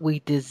to what we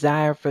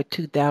desire for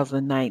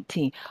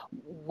 2019?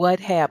 What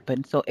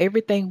happened? So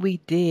everything we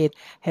did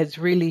has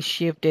really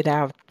shifted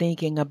our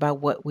thinking about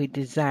what we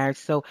desire.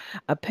 So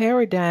a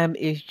paradigm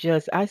is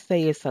just, I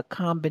say it's a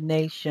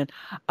combination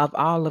of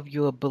all of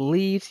your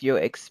beliefs, your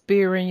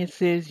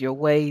experiences, your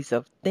ways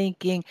of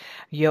thinking,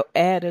 your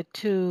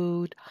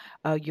attitude,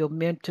 your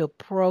mental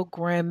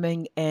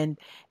programming, and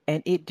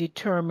it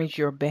determines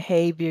your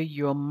behavior,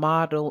 your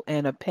model,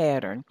 and a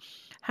pattern.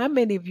 How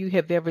many of you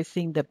have ever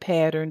seen the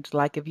patterns?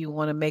 Like if you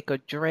want to make a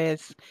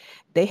dress,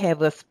 they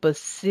have a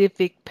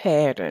specific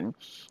pattern.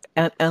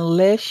 And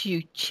unless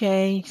you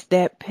change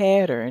that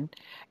pattern,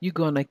 you're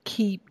going to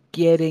keep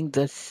getting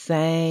the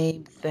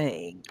same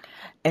thing.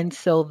 And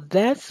so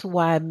that's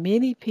why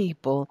many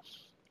people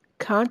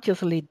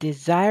consciously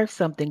desire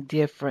something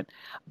different,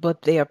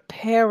 but their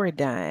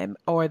paradigm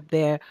or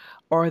their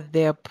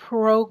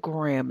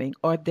programming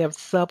or their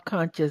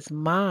subconscious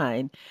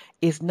mind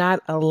is not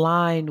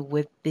aligned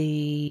with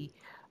the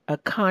a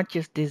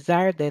conscious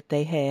desire that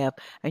they have.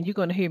 And you're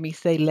going to hear me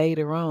say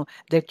later on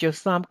that your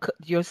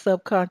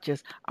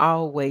subconscious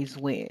always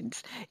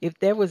wins. If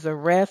there was a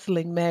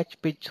wrestling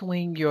match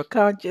between your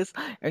conscious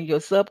and your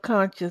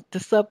subconscious, the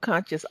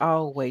subconscious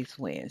always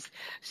wins.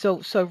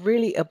 So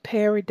really a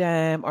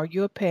paradigm or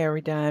your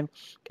paradigm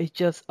is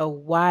just a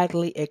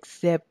widely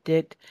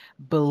accepted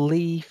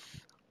belief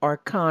or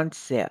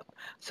concept.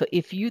 So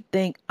if you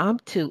think I'm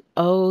too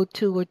old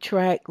to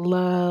attract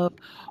love,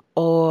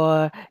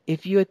 or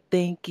if you're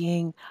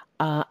thinking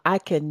I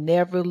can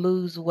never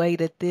lose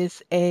weight at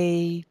this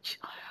age,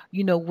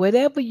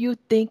 whatever you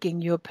think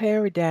in your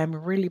paradigm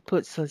really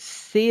puts a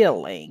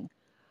ceiling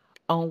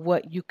on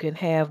what you can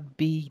have,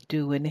 be,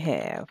 do, and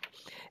have.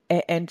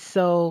 And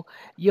so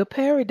your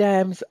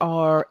paradigms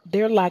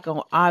they're like on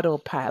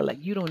autopilot.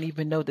 You don't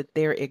even know that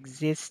they're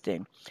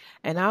existing.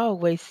 And I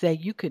always say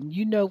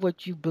you know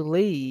what you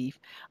believe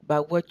by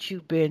what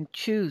you've been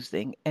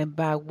choosing and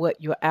by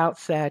what your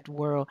outside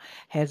world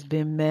has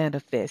been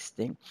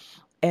manifesting.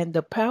 And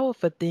the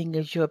powerful thing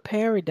is your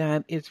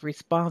paradigm is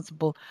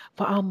responsible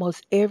for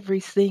almost every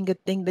single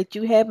thing that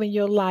you have in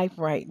your life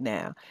right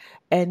now.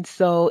 And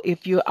so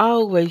if you're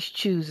always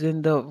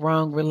choosing the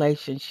wrong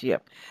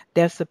relationship,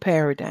 that's a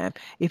paradigm.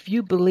 If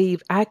you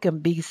believe I can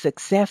be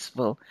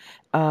successful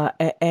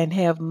and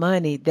have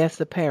money,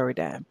 that's a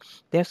paradigm.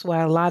 That's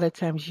why a lot of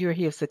times you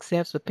hear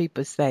successful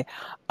people say,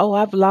 "Oh,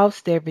 I've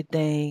lost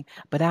everything,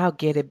 but I'll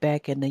get it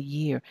back in a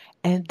year."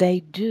 And they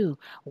do.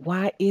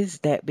 Why is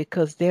that?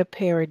 Because their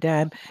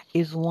paradigm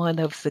is one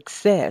of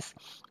success.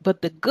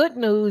 But the good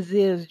news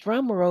is,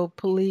 drum roll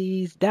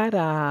please, da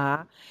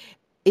da,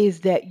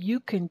 is that you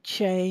can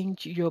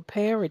change your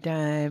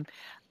paradigm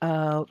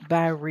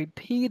by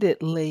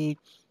repeatedly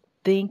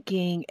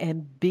thinking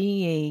and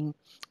being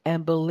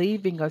and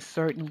believing a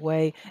certain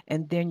way,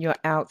 and then your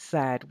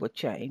outside will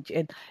change.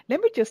 And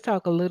let me just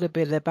talk a little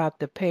bit about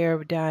the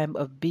paradigm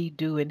of be,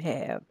 do, and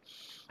have,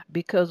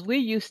 because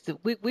we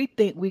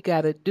think we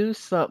got to do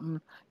something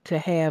to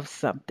have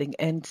something.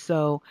 And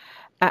so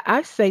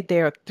I say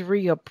there are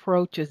three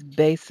approaches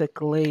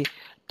basically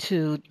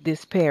to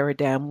this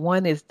paradigm.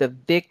 One is the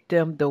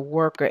victim, the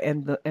worker,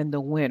 and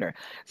the winner.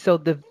 So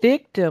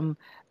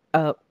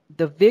uh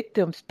the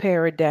victim's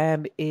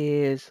paradigm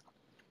is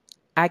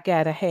I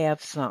gotta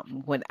have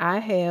something. When I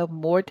have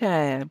more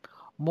time,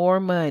 more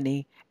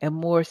money, and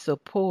more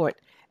support,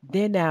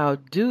 then I'll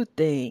do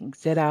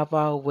things that I've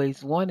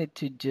always wanted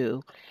to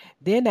do.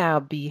 Then I'll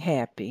be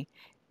happy.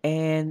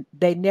 And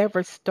they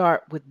never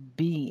start with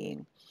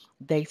being,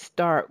 they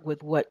start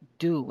with what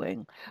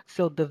doing.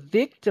 So the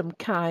victim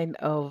kind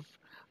of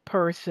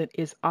person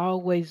is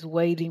always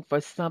waiting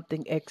for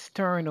something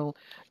external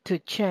to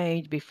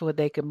change before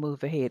they can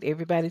move ahead.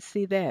 Everybody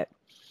see that?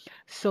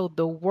 So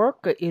the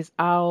worker is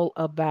all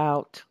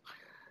about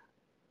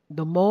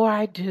the more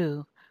I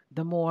do,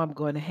 the more I'm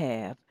going to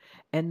have.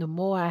 And the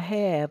more I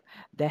have,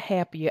 the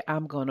happier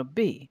I'm going to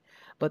be.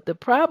 But the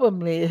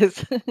problem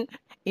is,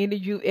 any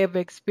of you ever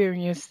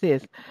experienced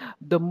this?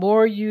 The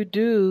more you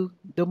do,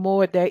 the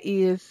more there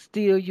is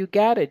still you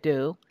got to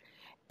do.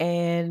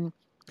 And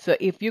so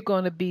if you're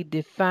going to be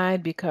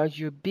defined because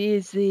you're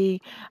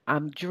busy,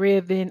 I'm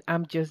driven,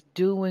 I'm just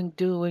doing,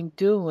 doing,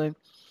 doing,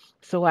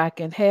 so I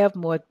can have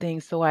more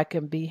things, so I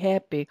can be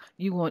happy,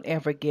 you won't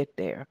ever get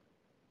there.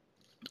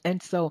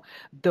 And so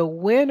the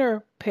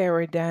winner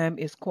paradigm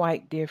is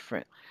quite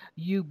different.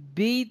 You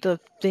be the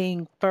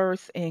thing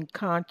first in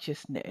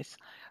consciousness.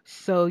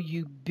 So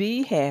you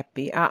be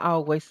happy. I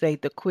always say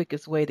the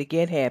quickest way to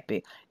get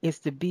happy is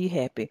to be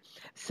happy.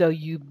 So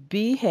you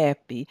be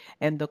happy.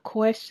 And the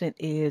question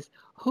is,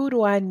 who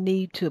do I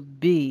need to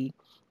be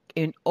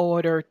in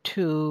order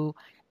to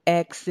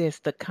access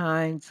the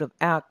kinds of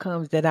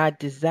outcomes that I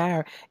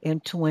desire in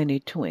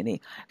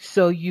 2020.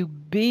 So you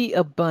be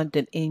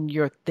abundant in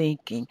your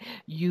thinking.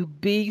 You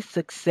be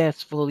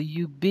successful.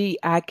 You be,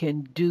 I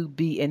can do,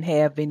 be, and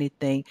have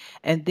anything.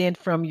 And then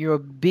from your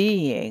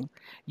being,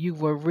 you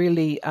will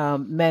really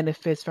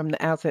manifest from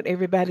the outside.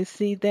 Everybody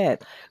see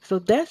that. So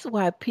that's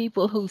why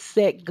people who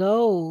set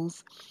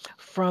goals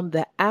from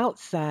the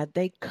outside,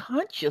 they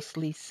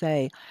consciously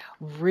say,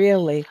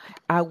 really,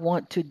 I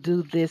want to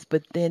do this,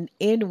 but then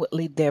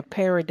inwardly their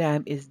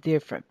paradigm is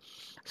different.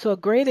 So a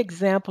great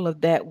example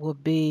of that will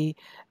be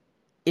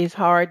it's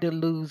hard to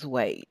lose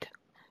weight.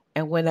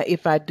 And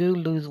if I do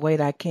lose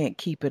weight, I can't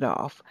keep it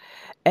off.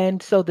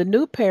 And so the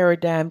new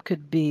paradigm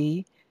could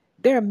be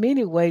there are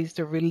many ways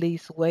to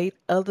release weight.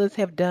 Others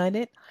have done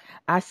it.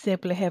 I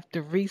simply have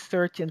to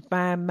research and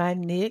find my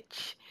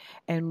niche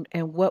and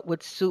what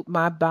would suit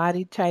my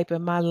body type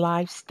and my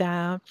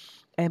lifestyle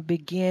and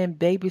begin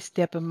baby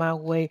stepping my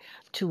way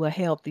to a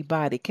healthy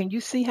body. Can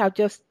you see how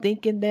just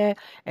thinking that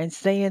and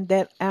saying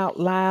that out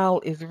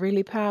loud is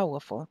really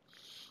powerful?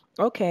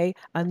 Okay,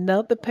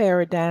 another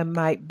paradigm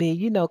might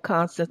be,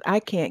 Constance, I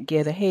can't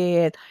get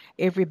ahead.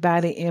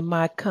 Everybody in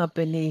my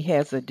company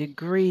has a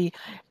degree,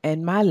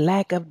 and my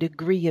lack of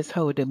degree is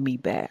holding me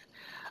back.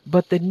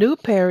 But the new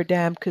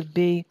paradigm could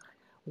be,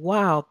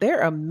 wow,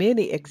 there are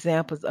many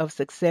examples of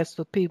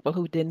successful people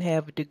who didn't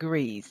have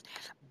degrees.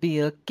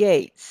 Bill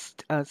Gates,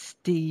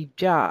 Steve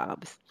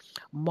Jobs,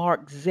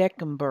 Mark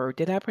Zuckerberg.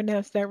 Did I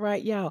pronounce that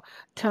right, y'all?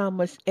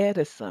 Thomas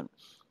Edison.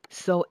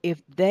 So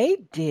if they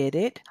did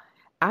it,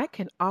 I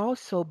can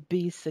also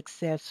be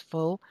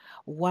successful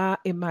while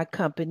in my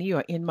company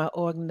or in my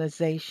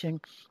organization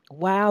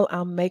while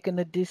I'm making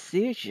a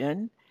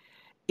decision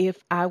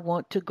if I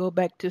want to go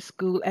back to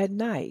school at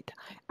night.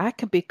 I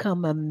can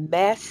become a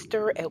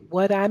master at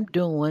what I'm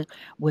doing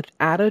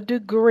without a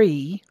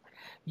degree,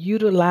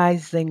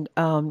 utilizing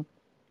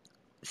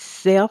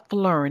self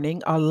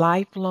learning or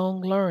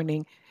lifelong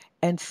learning,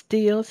 and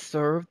still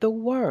serve the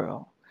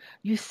world.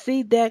 You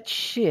see that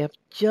shift,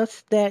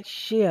 just that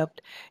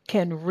shift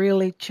can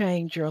really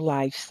change your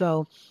life.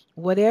 So,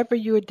 whatever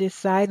you're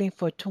deciding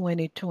for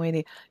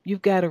 2020,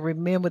 you've got to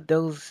remember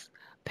those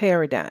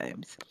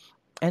paradigms.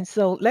 And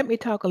so let me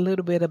talk a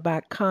little bit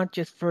about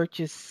conscious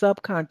versus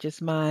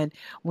subconscious mind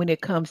when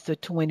it comes to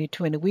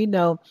 2020. We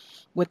know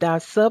with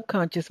our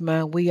subconscious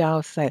mind, we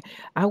all say,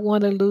 I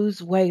want to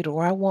lose weight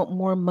or I want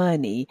more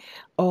money,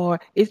 or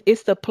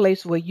it's the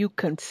place where you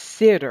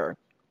consider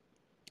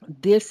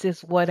this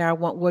is what I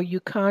want, where you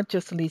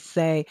consciously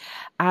say,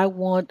 I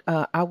want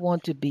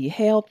to be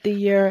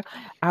healthier,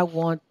 I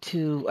want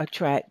to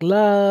attract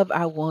love,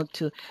 I want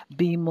to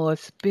be more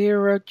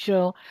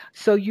spiritual.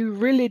 So you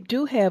really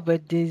do have a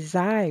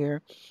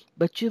desire,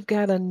 but you've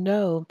got to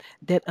know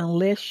that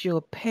unless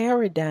your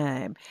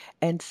paradigm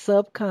and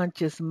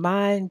subconscious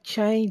mind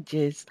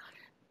changes,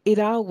 it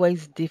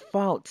always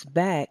defaults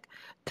back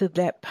to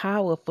that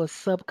powerful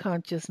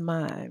subconscious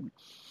mind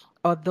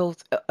or those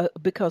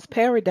because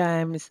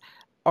paradigms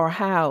are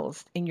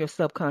housed in your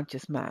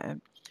subconscious mind.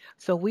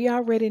 So we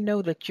already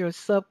know that your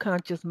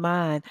subconscious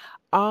mind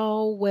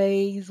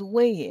always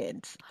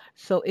wins.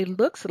 So it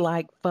looks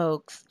like,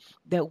 folks,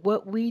 that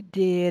what we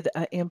did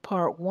in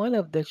part one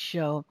of the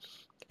show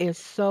is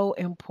so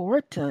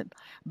important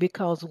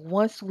because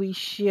once we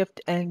shift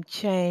and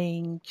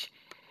change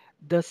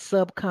the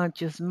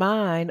subconscious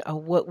mind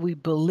of what we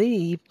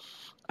believe,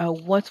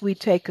 once we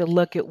take a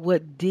look at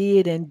what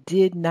did and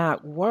did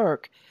not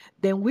work,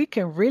 then we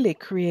can really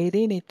create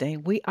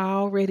anything. We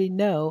already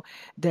know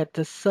that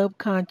the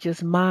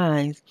subconscious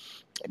mind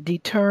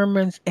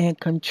determines and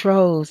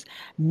controls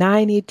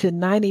 90 to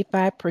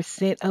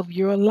 95% of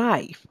your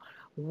life.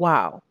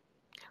 Wow.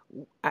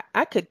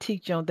 I could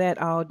teach on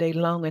that all day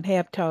long and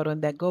have taught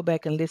on that. Go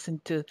back and listen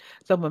to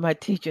some of my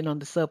teaching on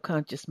the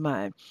subconscious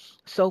mind.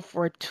 So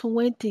for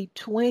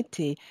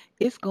 2020,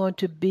 it's going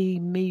to be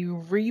me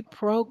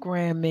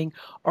reprogramming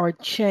or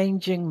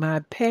changing my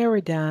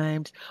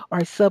paradigms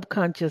or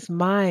subconscious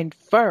mind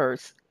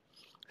first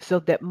so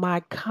that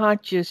my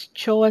conscious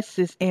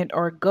choices and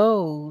or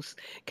goals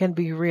can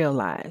be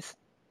realized.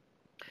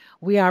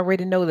 We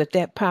already know that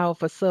that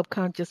powerful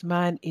subconscious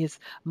mind is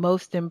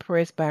most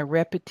impressed by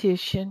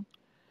repetition,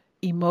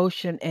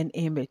 emotion, and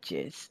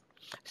images.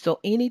 So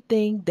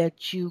anything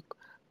that you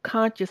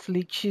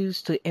consciously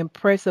choose to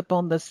impress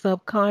upon the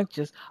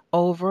subconscious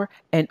over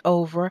and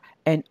over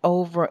and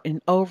over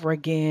and over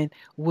again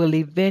will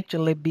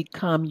eventually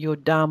become your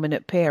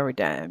dominant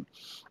paradigm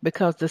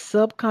because the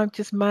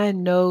subconscious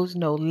mind knows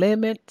no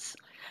limits.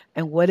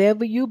 And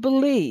whatever you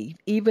believe,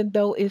 even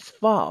though it's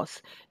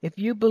false, if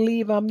you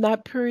believe I'm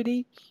not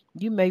pretty,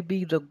 you may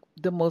be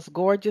the most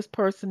gorgeous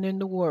person in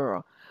the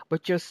world,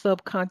 but your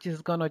subconscious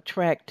is going to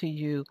attract to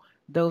you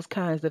those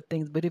kinds of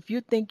things. But if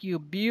you think you're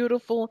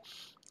beautiful,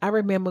 I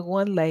remember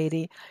one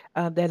lady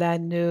that I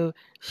knew,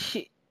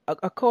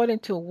 according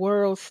to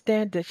world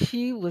standards,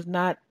 she was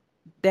not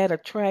that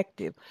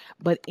attractive,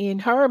 but in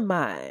her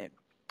mind,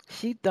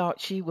 she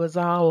thought she was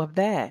all of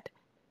that.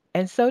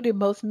 And so did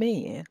most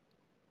men.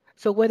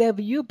 So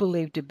whatever you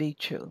believe to be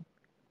true,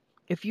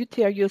 if you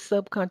tell your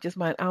subconscious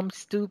mind, I'm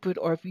stupid,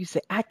 or if you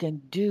say, I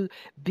can do,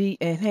 be,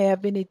 and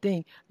have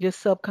anything, your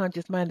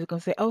subconscious mind is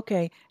going to say,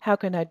 okay, how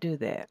can I do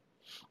that?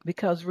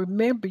 Because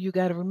remember, you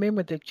got to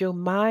remember that your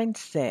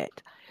mindset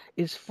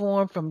is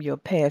formed from your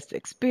past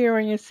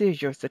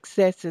experiences, your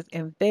successes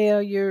and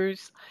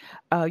failures.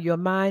 Your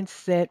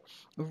mindset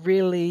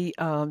really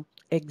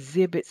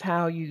exhibits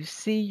how you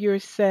see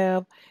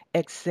yourself,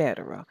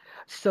 etc.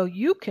 So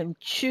you can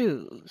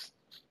choose.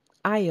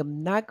 I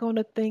am not going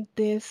to think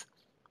this.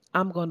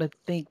 I'm going to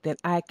think that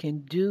I can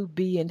do,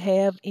 be, and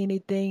have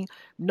anything.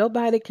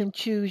 Nobody can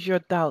choose your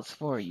thoughts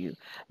for you.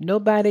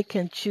 Nobody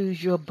can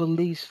choose your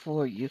beliefs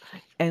for you.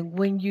 And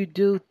when you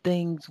do,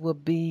 things will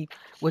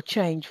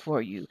change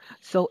for you.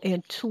 So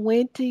in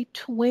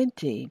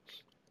 2020,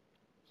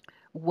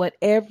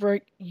 whatever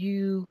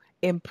you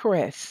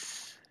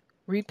impress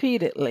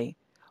repeatedly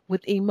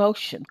with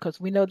emotion,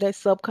 because we know that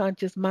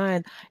subconscious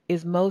mind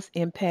is most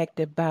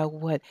impacted by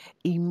what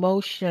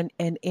emotion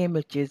and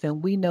images,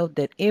 and we know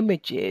that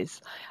images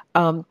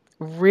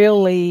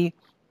really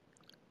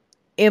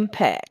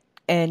impact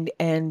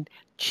and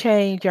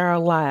change our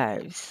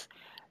lives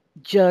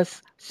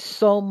just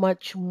so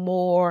much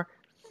more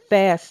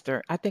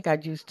faster. I think I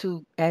used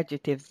two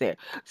adjectives there.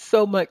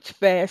 So much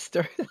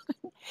faster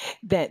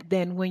that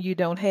than when you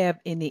don't have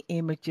any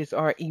images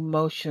or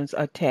emotions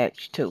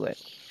attached to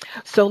it.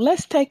 So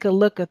let's take a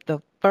look at the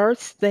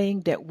first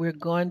thing that we're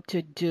going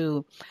to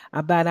do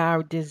about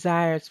our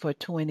desires for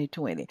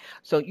 2020.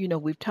 So,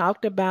 we've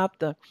talked about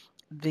the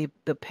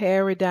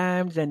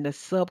paradigms and the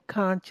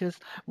subconscious.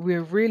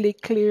 We're really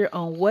clear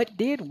on what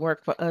did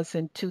work for us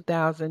in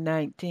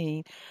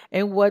 2019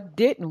 and what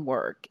didn't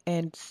work.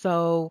 And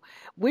so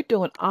we're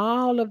doing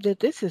all of this.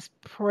 This is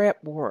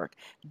prep work.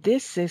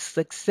 This is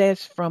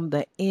success from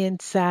the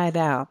inside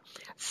out.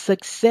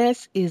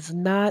 Success is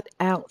not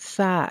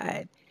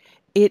outside.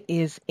 It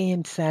is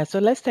inside. So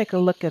let's take a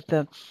look at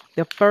the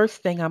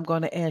first thing I'm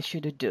going to ask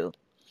you to do.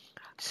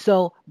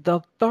 So the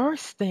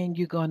first thing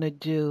you're going to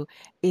do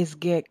is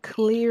get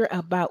clear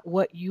about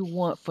what you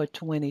want for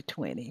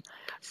 2020.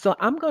 So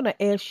I'm going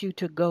to ask you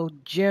to go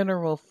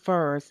general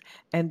first,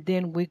 and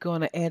then we're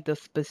going to add the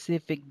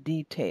specific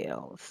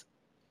details.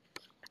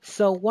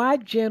 So why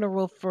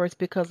general first?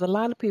 Because a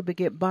lot of people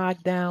get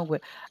bogged down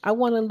with, I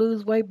want to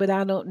lose weight, but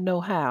I don't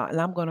know how.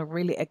 And I'm going to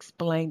really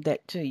explain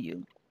that to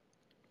you.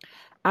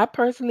 I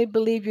personally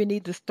believe you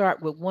need to start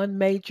with one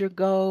major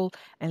goal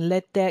and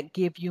let that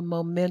give you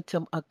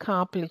momentum,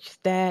 accomplish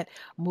that,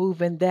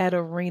 move in that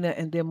arena,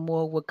 and then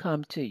more will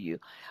come to you.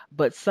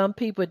 But some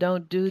people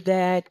don't do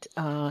that.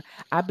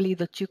 I believe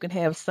that you can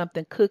have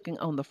something cooking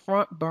on the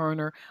front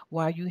burner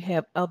while you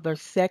have other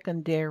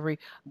secondary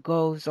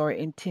goals or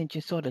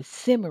intentions sort of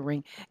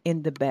simmering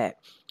in the back.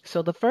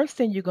 So the first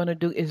thing you're going to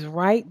do is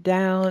write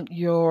down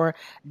your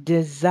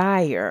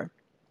desire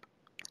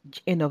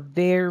in a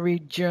very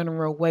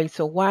general way.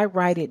 So why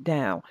write it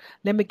down?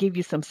 Let me give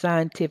you some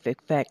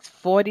scientific facts.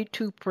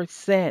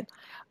 42%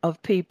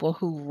 of people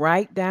who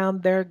write down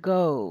their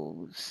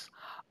goals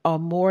are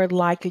more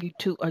likely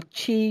to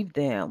achieve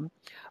them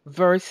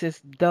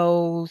versus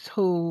those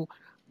who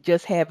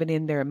just have it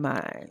in their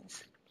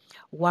minds.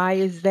 Why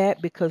is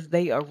that? Because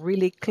they are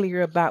really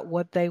clear about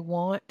what they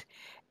want,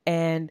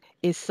 and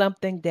it's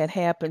something that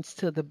happens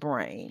to the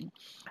brain.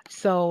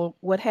 So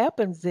what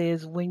happens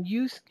is when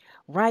you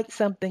write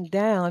something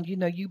down,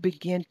 you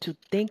begin to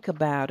think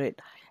about it,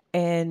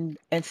 and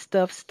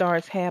stuff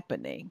starts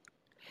happening.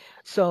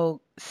 So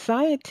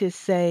scientists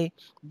say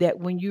that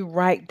when you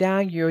write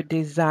down your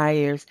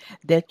desires,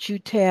 that you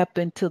tap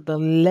into the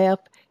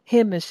left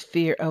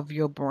hemisphere of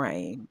your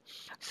brain.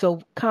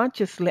 So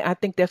consciously, I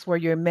think that's where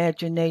your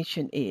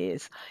imagination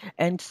is.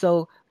 And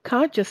so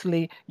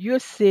consciously, you're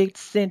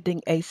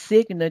sending a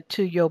signal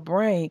to your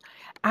brain,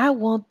 I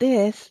want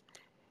this,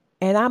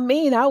 and I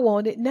mean I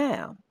want it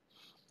now.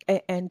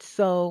 And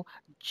so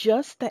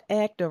just the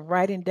act of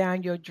writing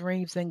down your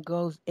dreams and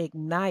goals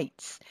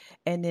ignites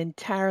an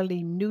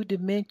entirely new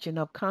dimension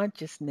of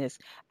consciousness,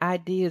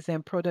 ideas,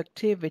 and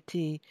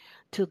productivity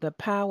to the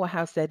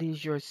powerhouse that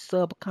is your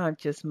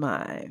subconscious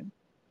mind.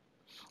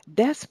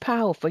 That's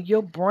powerful.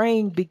 Your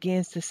brain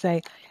begins to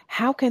say,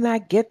 how can I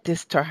get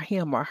this to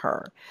him or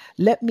her?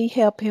 Let me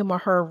help him or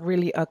her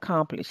really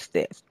accomplish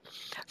this.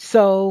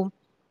 So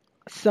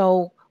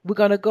so we're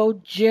going to go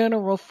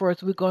general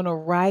first. We're going to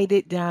write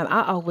it down.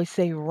 I always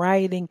say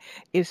writing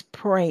is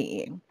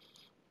praying.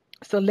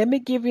 So let me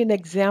give you an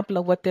example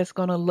of what that's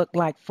going to look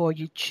like for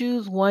you.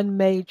 Choose one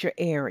major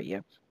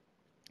area.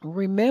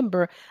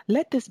 Remember,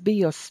 let this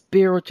be a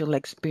spiritual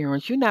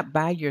experience. You're not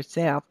by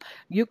yourself.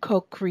 You're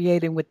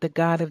co-creating with the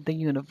God of the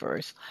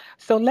universe.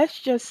 So let's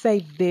just say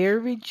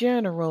very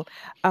general.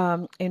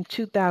 In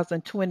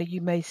 2020,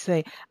 you may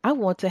say, I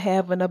want to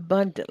have an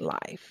abundant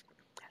life.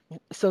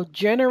 So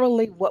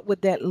generally, what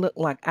would that look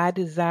like? I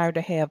desire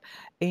to have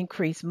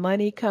increased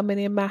money coming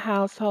in my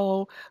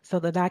household so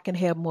that I can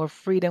have more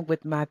freedom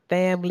with my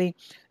family,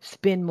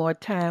 spend more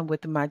time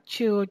with my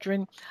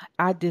children.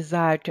 I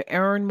desire to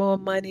earn more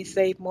money,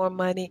 save more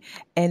money,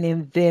 and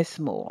invest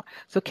more.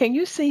 So can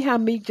you see how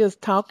me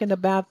just talking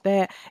about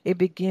that, it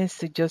begins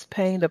to just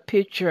paint a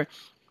picture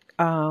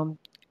um,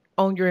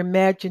 on your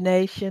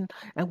imagination.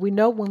 And we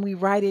know when we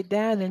write it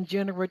down in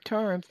general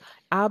terms,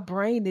 our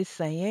brain is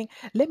saying,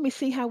 let me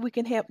see how we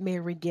can help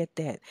Mary get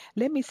that.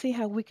 Let me see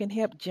how we can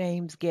help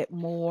James get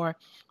more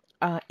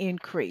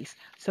increase.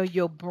 So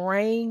your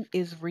brain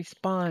is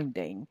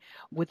responding.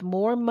 With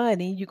more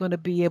money, you're going to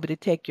be able to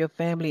take your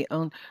family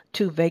on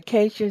 2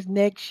 vacations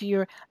next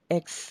year,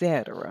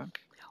 etc.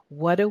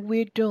 What are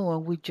we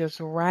doing? We're just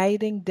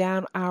writing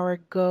down our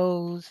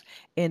goals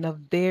in a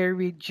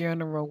very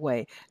general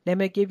way. Let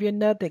me give you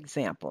another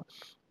example.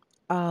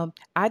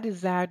 I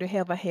desire to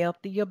have a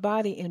healthier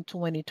body in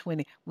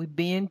 2020. We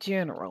be in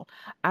general.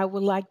 I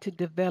would like to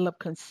develop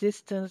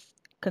consistent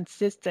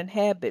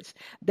habits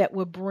that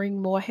will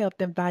bring more health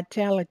and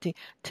vitality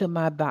to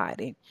my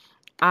body.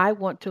 I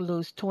want to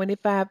lose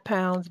 25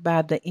 pounds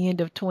by the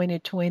end of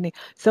 2020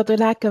 so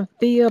that I can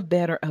feel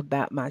better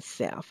about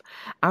myself.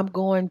 I'm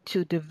going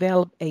to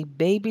develop a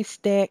baby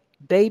step,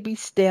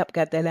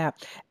 got that out,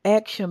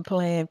 action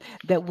plan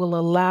that will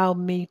allow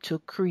me to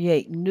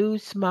create new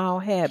small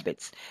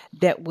habits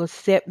that will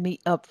set me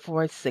up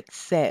for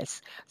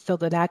success so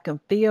that I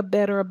can feel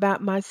better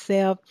about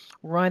myself,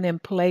 run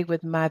and play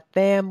with my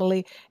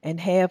family, and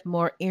have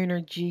more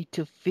energy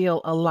to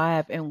feel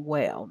alive and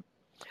well.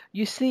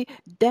 You see,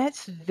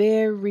 that's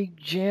very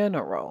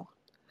general.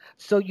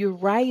 So you're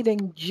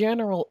writing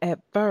general at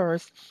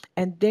first,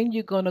 and then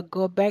you're going to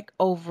go back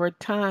over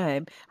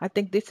time. I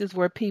think this is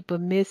where people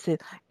miss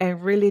it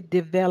and really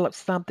develop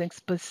something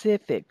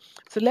specific.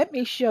 So let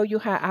me show you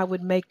how I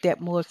would make that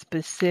more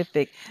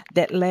specific,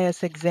 that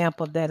last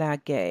example that I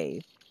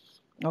gave,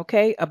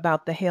 okay,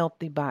 about the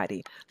healthy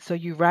body. So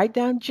you write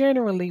down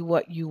generally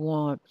what you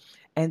want,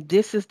 and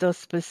this is the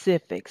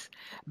specifics.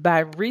 By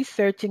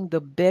researching the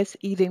best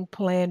eating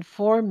plan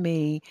for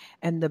me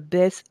and the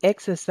best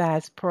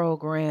exercise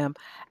program,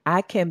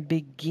 I can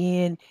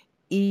begin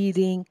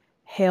eating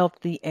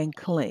healthy and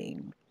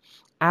clean.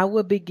 I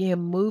will begin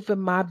moving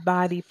my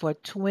body for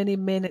 20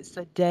 minutes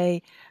a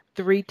day,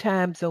 3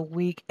 times a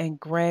week, and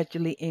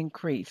gradually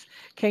increase.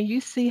 Can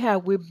you see how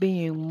we're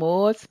being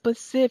more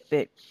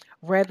specific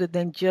rather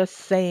than just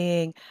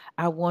saying,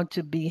 I want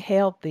to be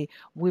healthy?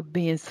 We're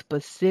being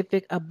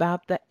specific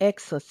about the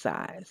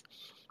exercise.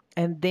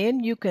 And then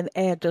you can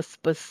add the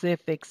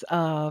specifics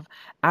of,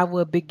 I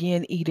will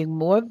begin eating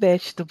more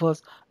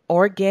vegetables,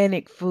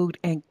 organic food,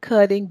 and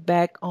cutting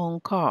back on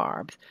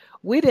carbs.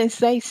 We didn't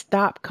say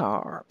stop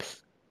carbs.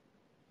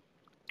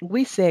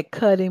 We said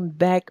cutting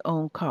back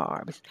on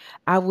carbs.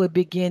 I would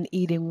begin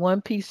eating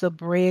 1 piece of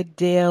bread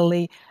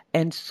daily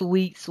and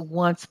sweets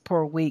once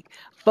per week.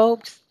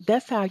 Folks,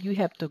 that's how you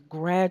have to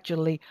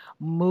gradually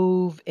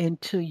move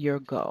into your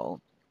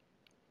goal.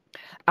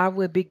 I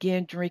would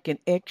begin drinking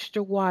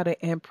extra water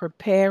and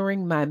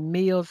preparing my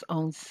meals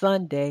on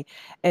Sunday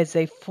as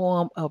a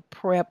form of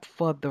prep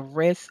for the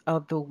rest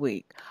of the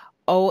week.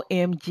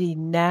 OMG,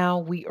 now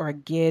we are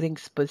getting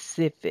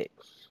specific.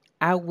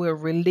 I will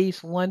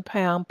release 1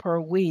 pound per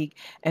week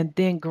and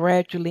then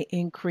gradually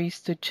increase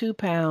to 2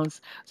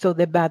 pounds so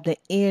that by the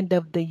end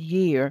of the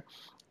year,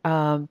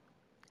 um,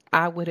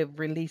 I would have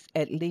released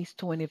at least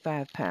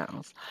 25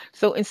 pounds.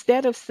 So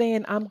instead of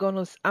saying I'm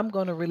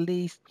gonna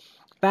release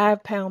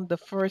 5 pounds the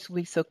first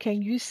week. So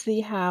can you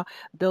see how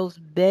those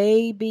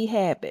baby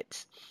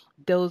habits,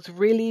 those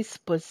really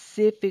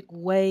specific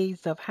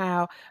ways of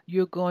how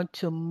you're going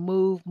to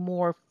move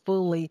more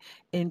fully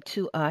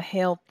into a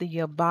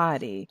healthier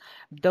body,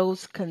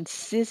 those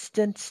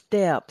consistent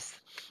steps,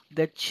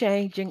 the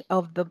changing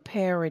of the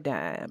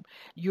paradigm.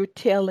 You're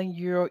telling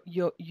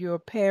your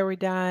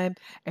paradigm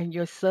and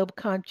your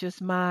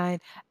subconscious mind,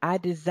 I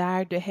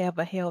desire to have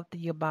a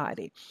healthier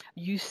body.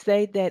 You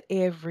say that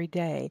every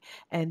day,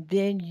 and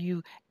then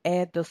you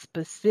add the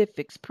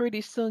specifics. Pretty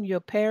soon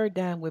your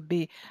paradigm would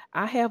be,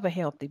 I have a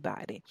healthy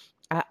body.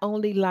 I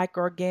only like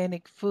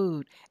organic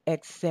food,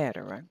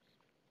 etc.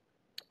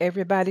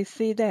 Everybody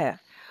see that?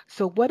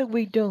 So what are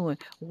we doing?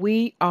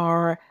 We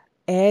are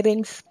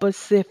adding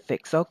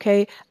specifics,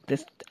 okay?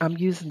 This, I'm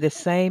using the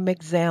same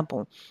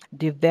example.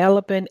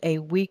 Developing a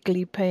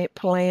weekly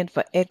plan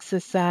for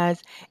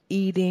exercise,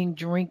 eating,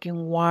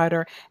 drinking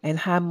water, and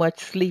how much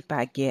sleep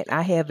I get.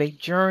 I have a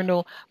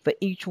journal for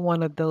each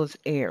one of those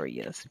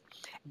areas.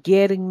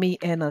 Getting me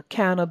an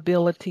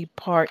accountability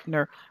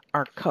partner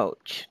or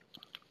coach.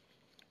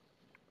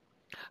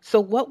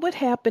 So what would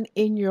happen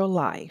in your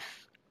life?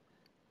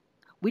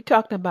 We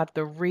talked about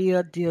the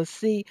real deal.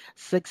 See,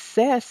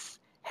 success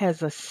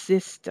has a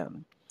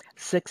system.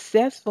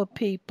 Successful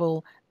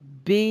people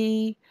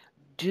be,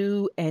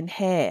 do, and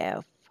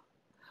have.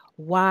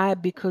 Why?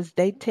 Because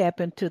they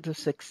tap into the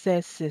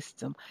success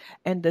system.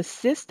 And the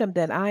system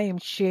that I am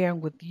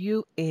sharing with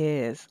you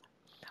is,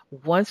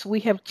 once we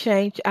have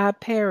changed our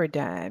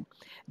paradigm,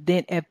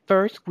 then at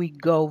first we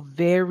go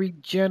very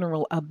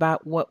general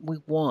about what we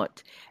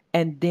want,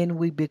 and then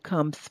we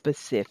become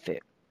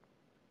specific.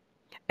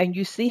 And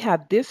you see how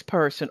this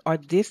person or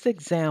this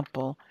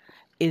example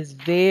is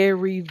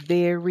very,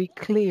 very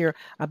clear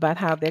about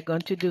how they're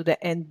going to do that.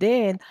 And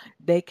then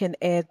they can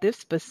add this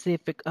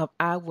specific of,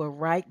 I will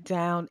write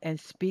down and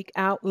speak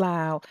out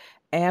loud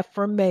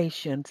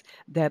affirmations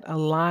that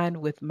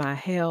align with my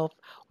health,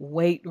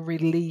 weight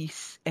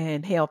release,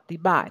 and healthy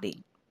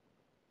body.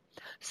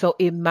 So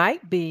it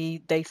might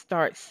be they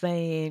start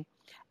saying,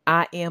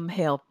 I am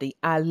healthy.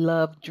 I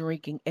love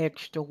drinking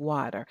extra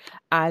water.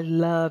 I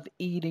love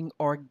eating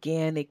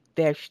organic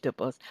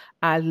vegetables.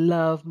 I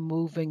love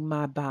moving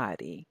my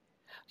body.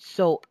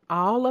 So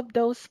all of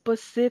those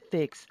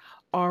specifics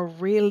are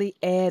really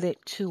added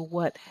to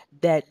what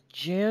that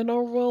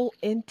general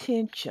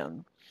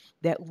intention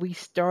that we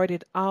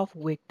started off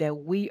with, that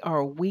we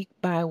are week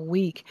by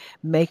week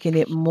making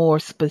it more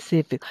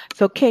specific.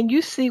 So can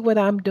you see what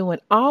I'm doing?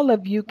 All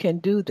of you can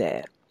do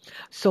that.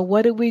 So,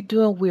 what are we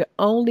doing? We're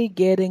only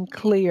getting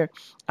clear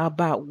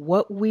about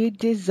what we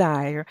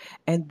desire,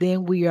 and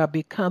then we are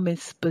becoming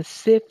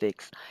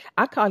specifics.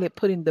 I call it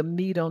putting the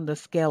meat on the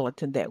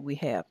skeleton that we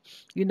have.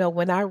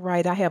 When I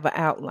write, I have an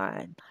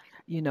outline.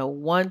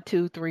 One,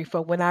 two, three,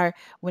 four. When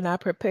I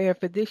prepared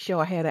for this show,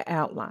 I had an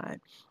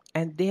outline,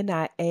 and then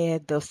I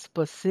add the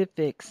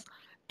specifics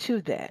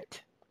to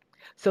that.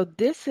 So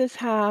this is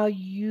how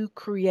you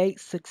create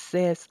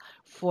success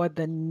for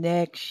the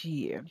next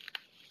year.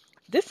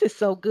 This is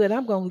so good.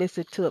 I'm going to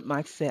listen to it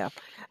myself.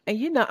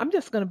 And I'm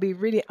just going to be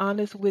really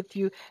honest with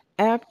you.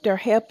 After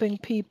helping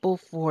people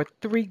for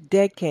 3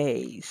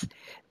 decades,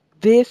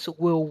 this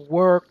will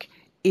work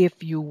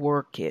if you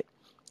work it.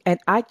 And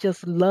I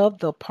just love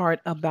the part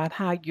about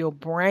how your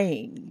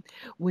brain,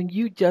 when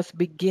you just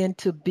begin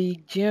to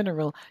be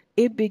general,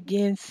 it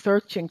begins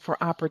searching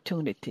for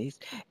opportunities.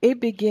 It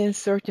begins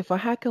searching for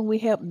how can we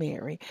help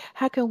Mary?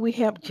 How can we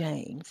help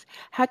James?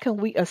 How can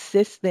we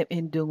assist them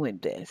in doing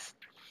this?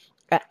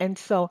 And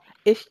so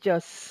it's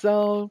just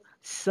so,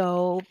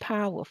 so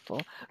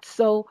powerful.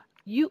 So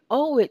you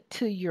owe it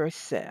to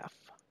yourself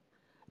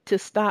to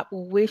stop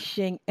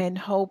wishing and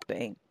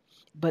hoping,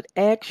 but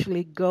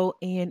actually go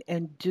in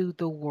and do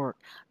the work.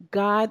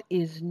 God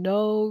is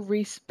no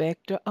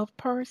respecter of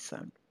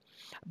person,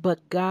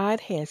 but God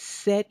has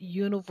set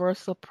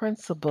universal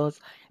principles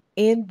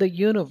in the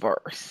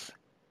universe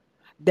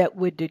that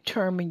would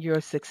determine your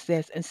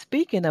success. And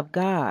speaking of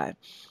God,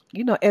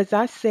 as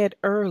I said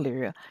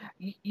earlier,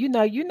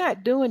 you're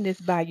not doing this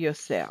by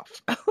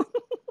yourself.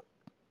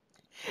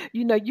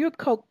 You're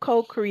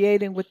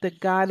co-creating with the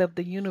God of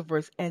the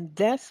universe, and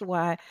that's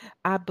why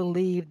I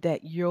believe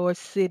that your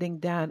sitting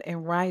down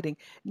and writing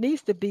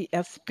needs to be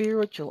a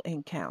spiritual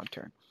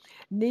encounter.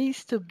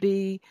 Needs to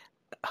be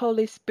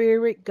Holy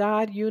Spirit,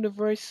 God,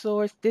 universe,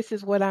 source. This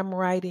is what I'm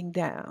writing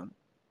down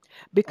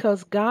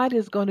because God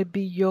is going to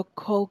be your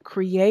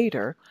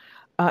co-creator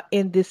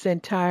in this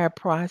entire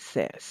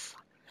process.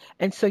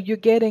 And so you're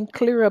getting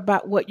clear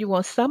about what you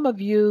want. Some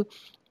of you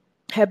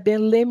have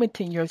been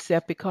limiting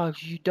yourself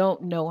because you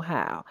don't know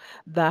how.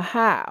 The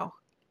how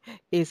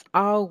is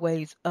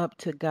always up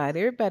to God.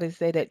 Everybody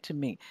say that to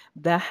me.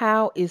 The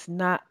how is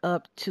not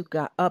up to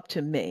God, up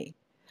to me.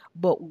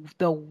 But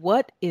the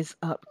what is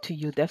up to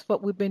you. That's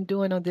what we've been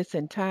doing on this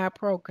entire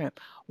program.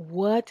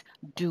 What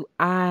do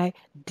I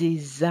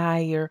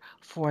desire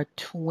for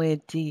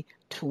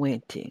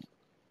 2020?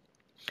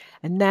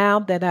 And now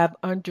that I've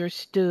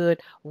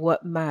understood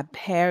what my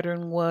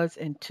pattern was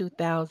in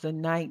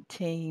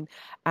 2019,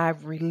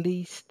 I've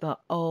released the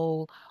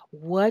old.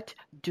 What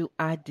do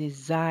I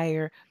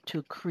desire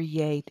to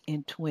create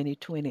in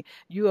 2020?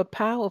 You're a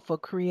powerful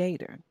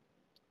creator.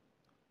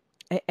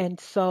 And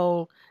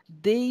so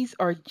these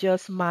are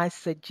just my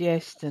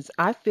suggestions.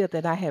 I feel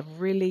that I have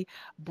really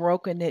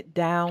broken it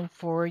down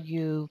for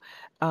you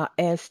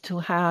as to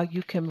how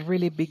you can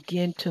really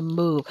begin to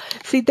move.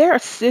 See, there are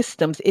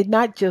systems. It's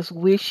not just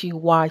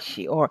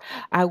wishy-washy or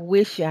I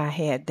wish I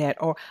had that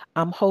or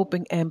I'm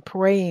hoping and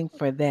praying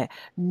for that.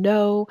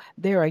 No,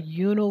 there are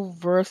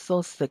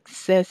universal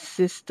success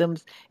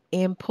systems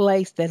in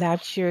place that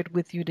I've shared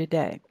with you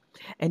today.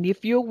 And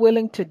if you're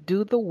willing to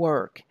do the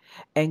work,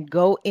 and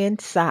go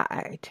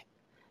inside,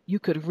 you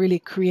could really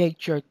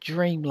create your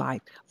dream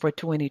life for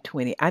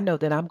 2020. I know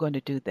that I'm going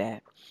to do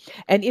that.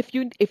 And if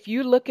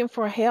you're looking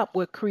for help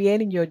with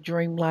creating your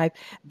dream life,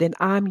 then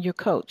I'm your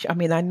coach. I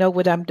mean, I know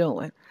what I'm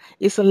doing.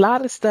 It's a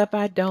lot of stuff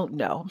I don't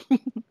know.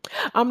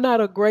 I'm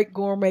not a great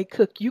gourmet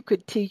cook. You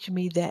could teach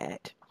me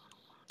that.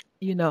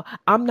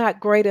 I'm not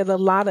great at a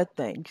lot of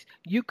things.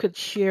 You could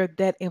share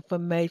that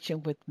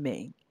information with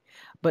me.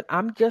 But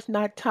I'm just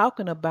not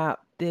talking about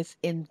this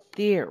in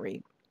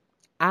theory.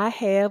 I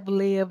have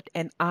lived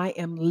and I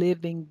am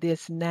living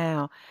this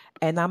now,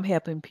 and I'm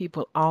helping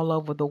people all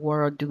over the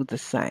world do the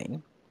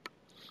same.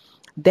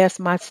 That's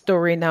my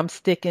story, and I'm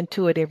sticking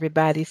to it,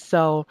 everybody.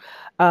 So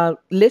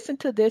listen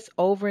to this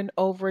over and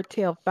over.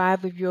 Tell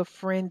 5 of your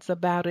friends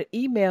about it.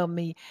 Email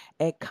me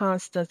at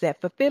Constance at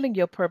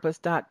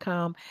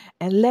fulfillingyourpurpose.com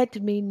and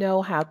let me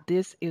know how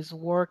this is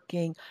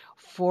working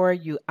for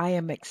you. I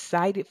am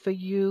excited for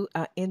you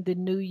in the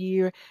new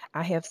year.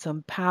 I have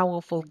some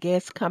powerful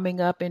guests coming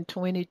up in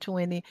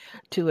 2020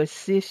 to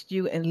assist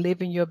you in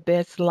living your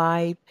best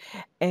life.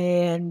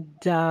 And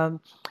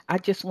I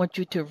just want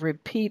you to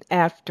repeat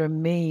after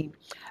me.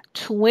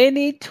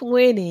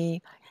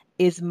 2020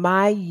 is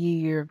my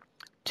year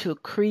to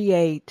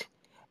create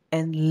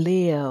and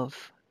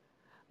live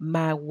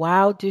my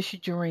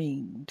wildest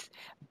dreams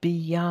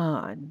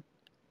beyond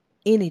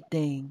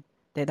anything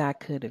that I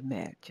could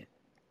imagine.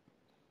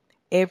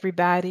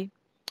 Everybody,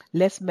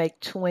 let's make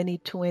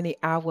 2020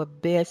 our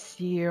best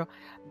year.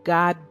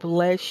 God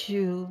bless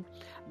you.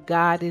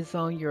 God is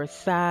on your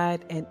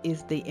side and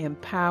is the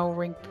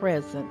empowering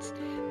presence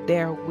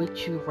there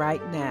with you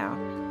right now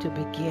to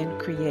begin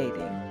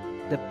creating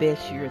the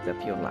best years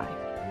of your life.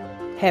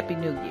 Happy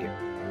New Year.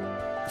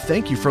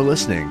 Thank you for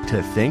listening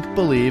to Think,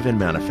 Believe, and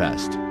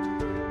Manifest.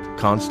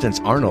 Constance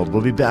Arnold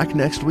will be back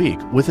next week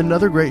with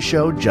another great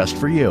show just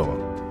for you.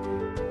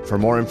 For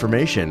more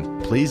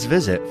information, please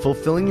visit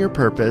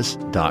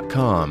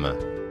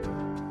fulfillingyourpurpose.com.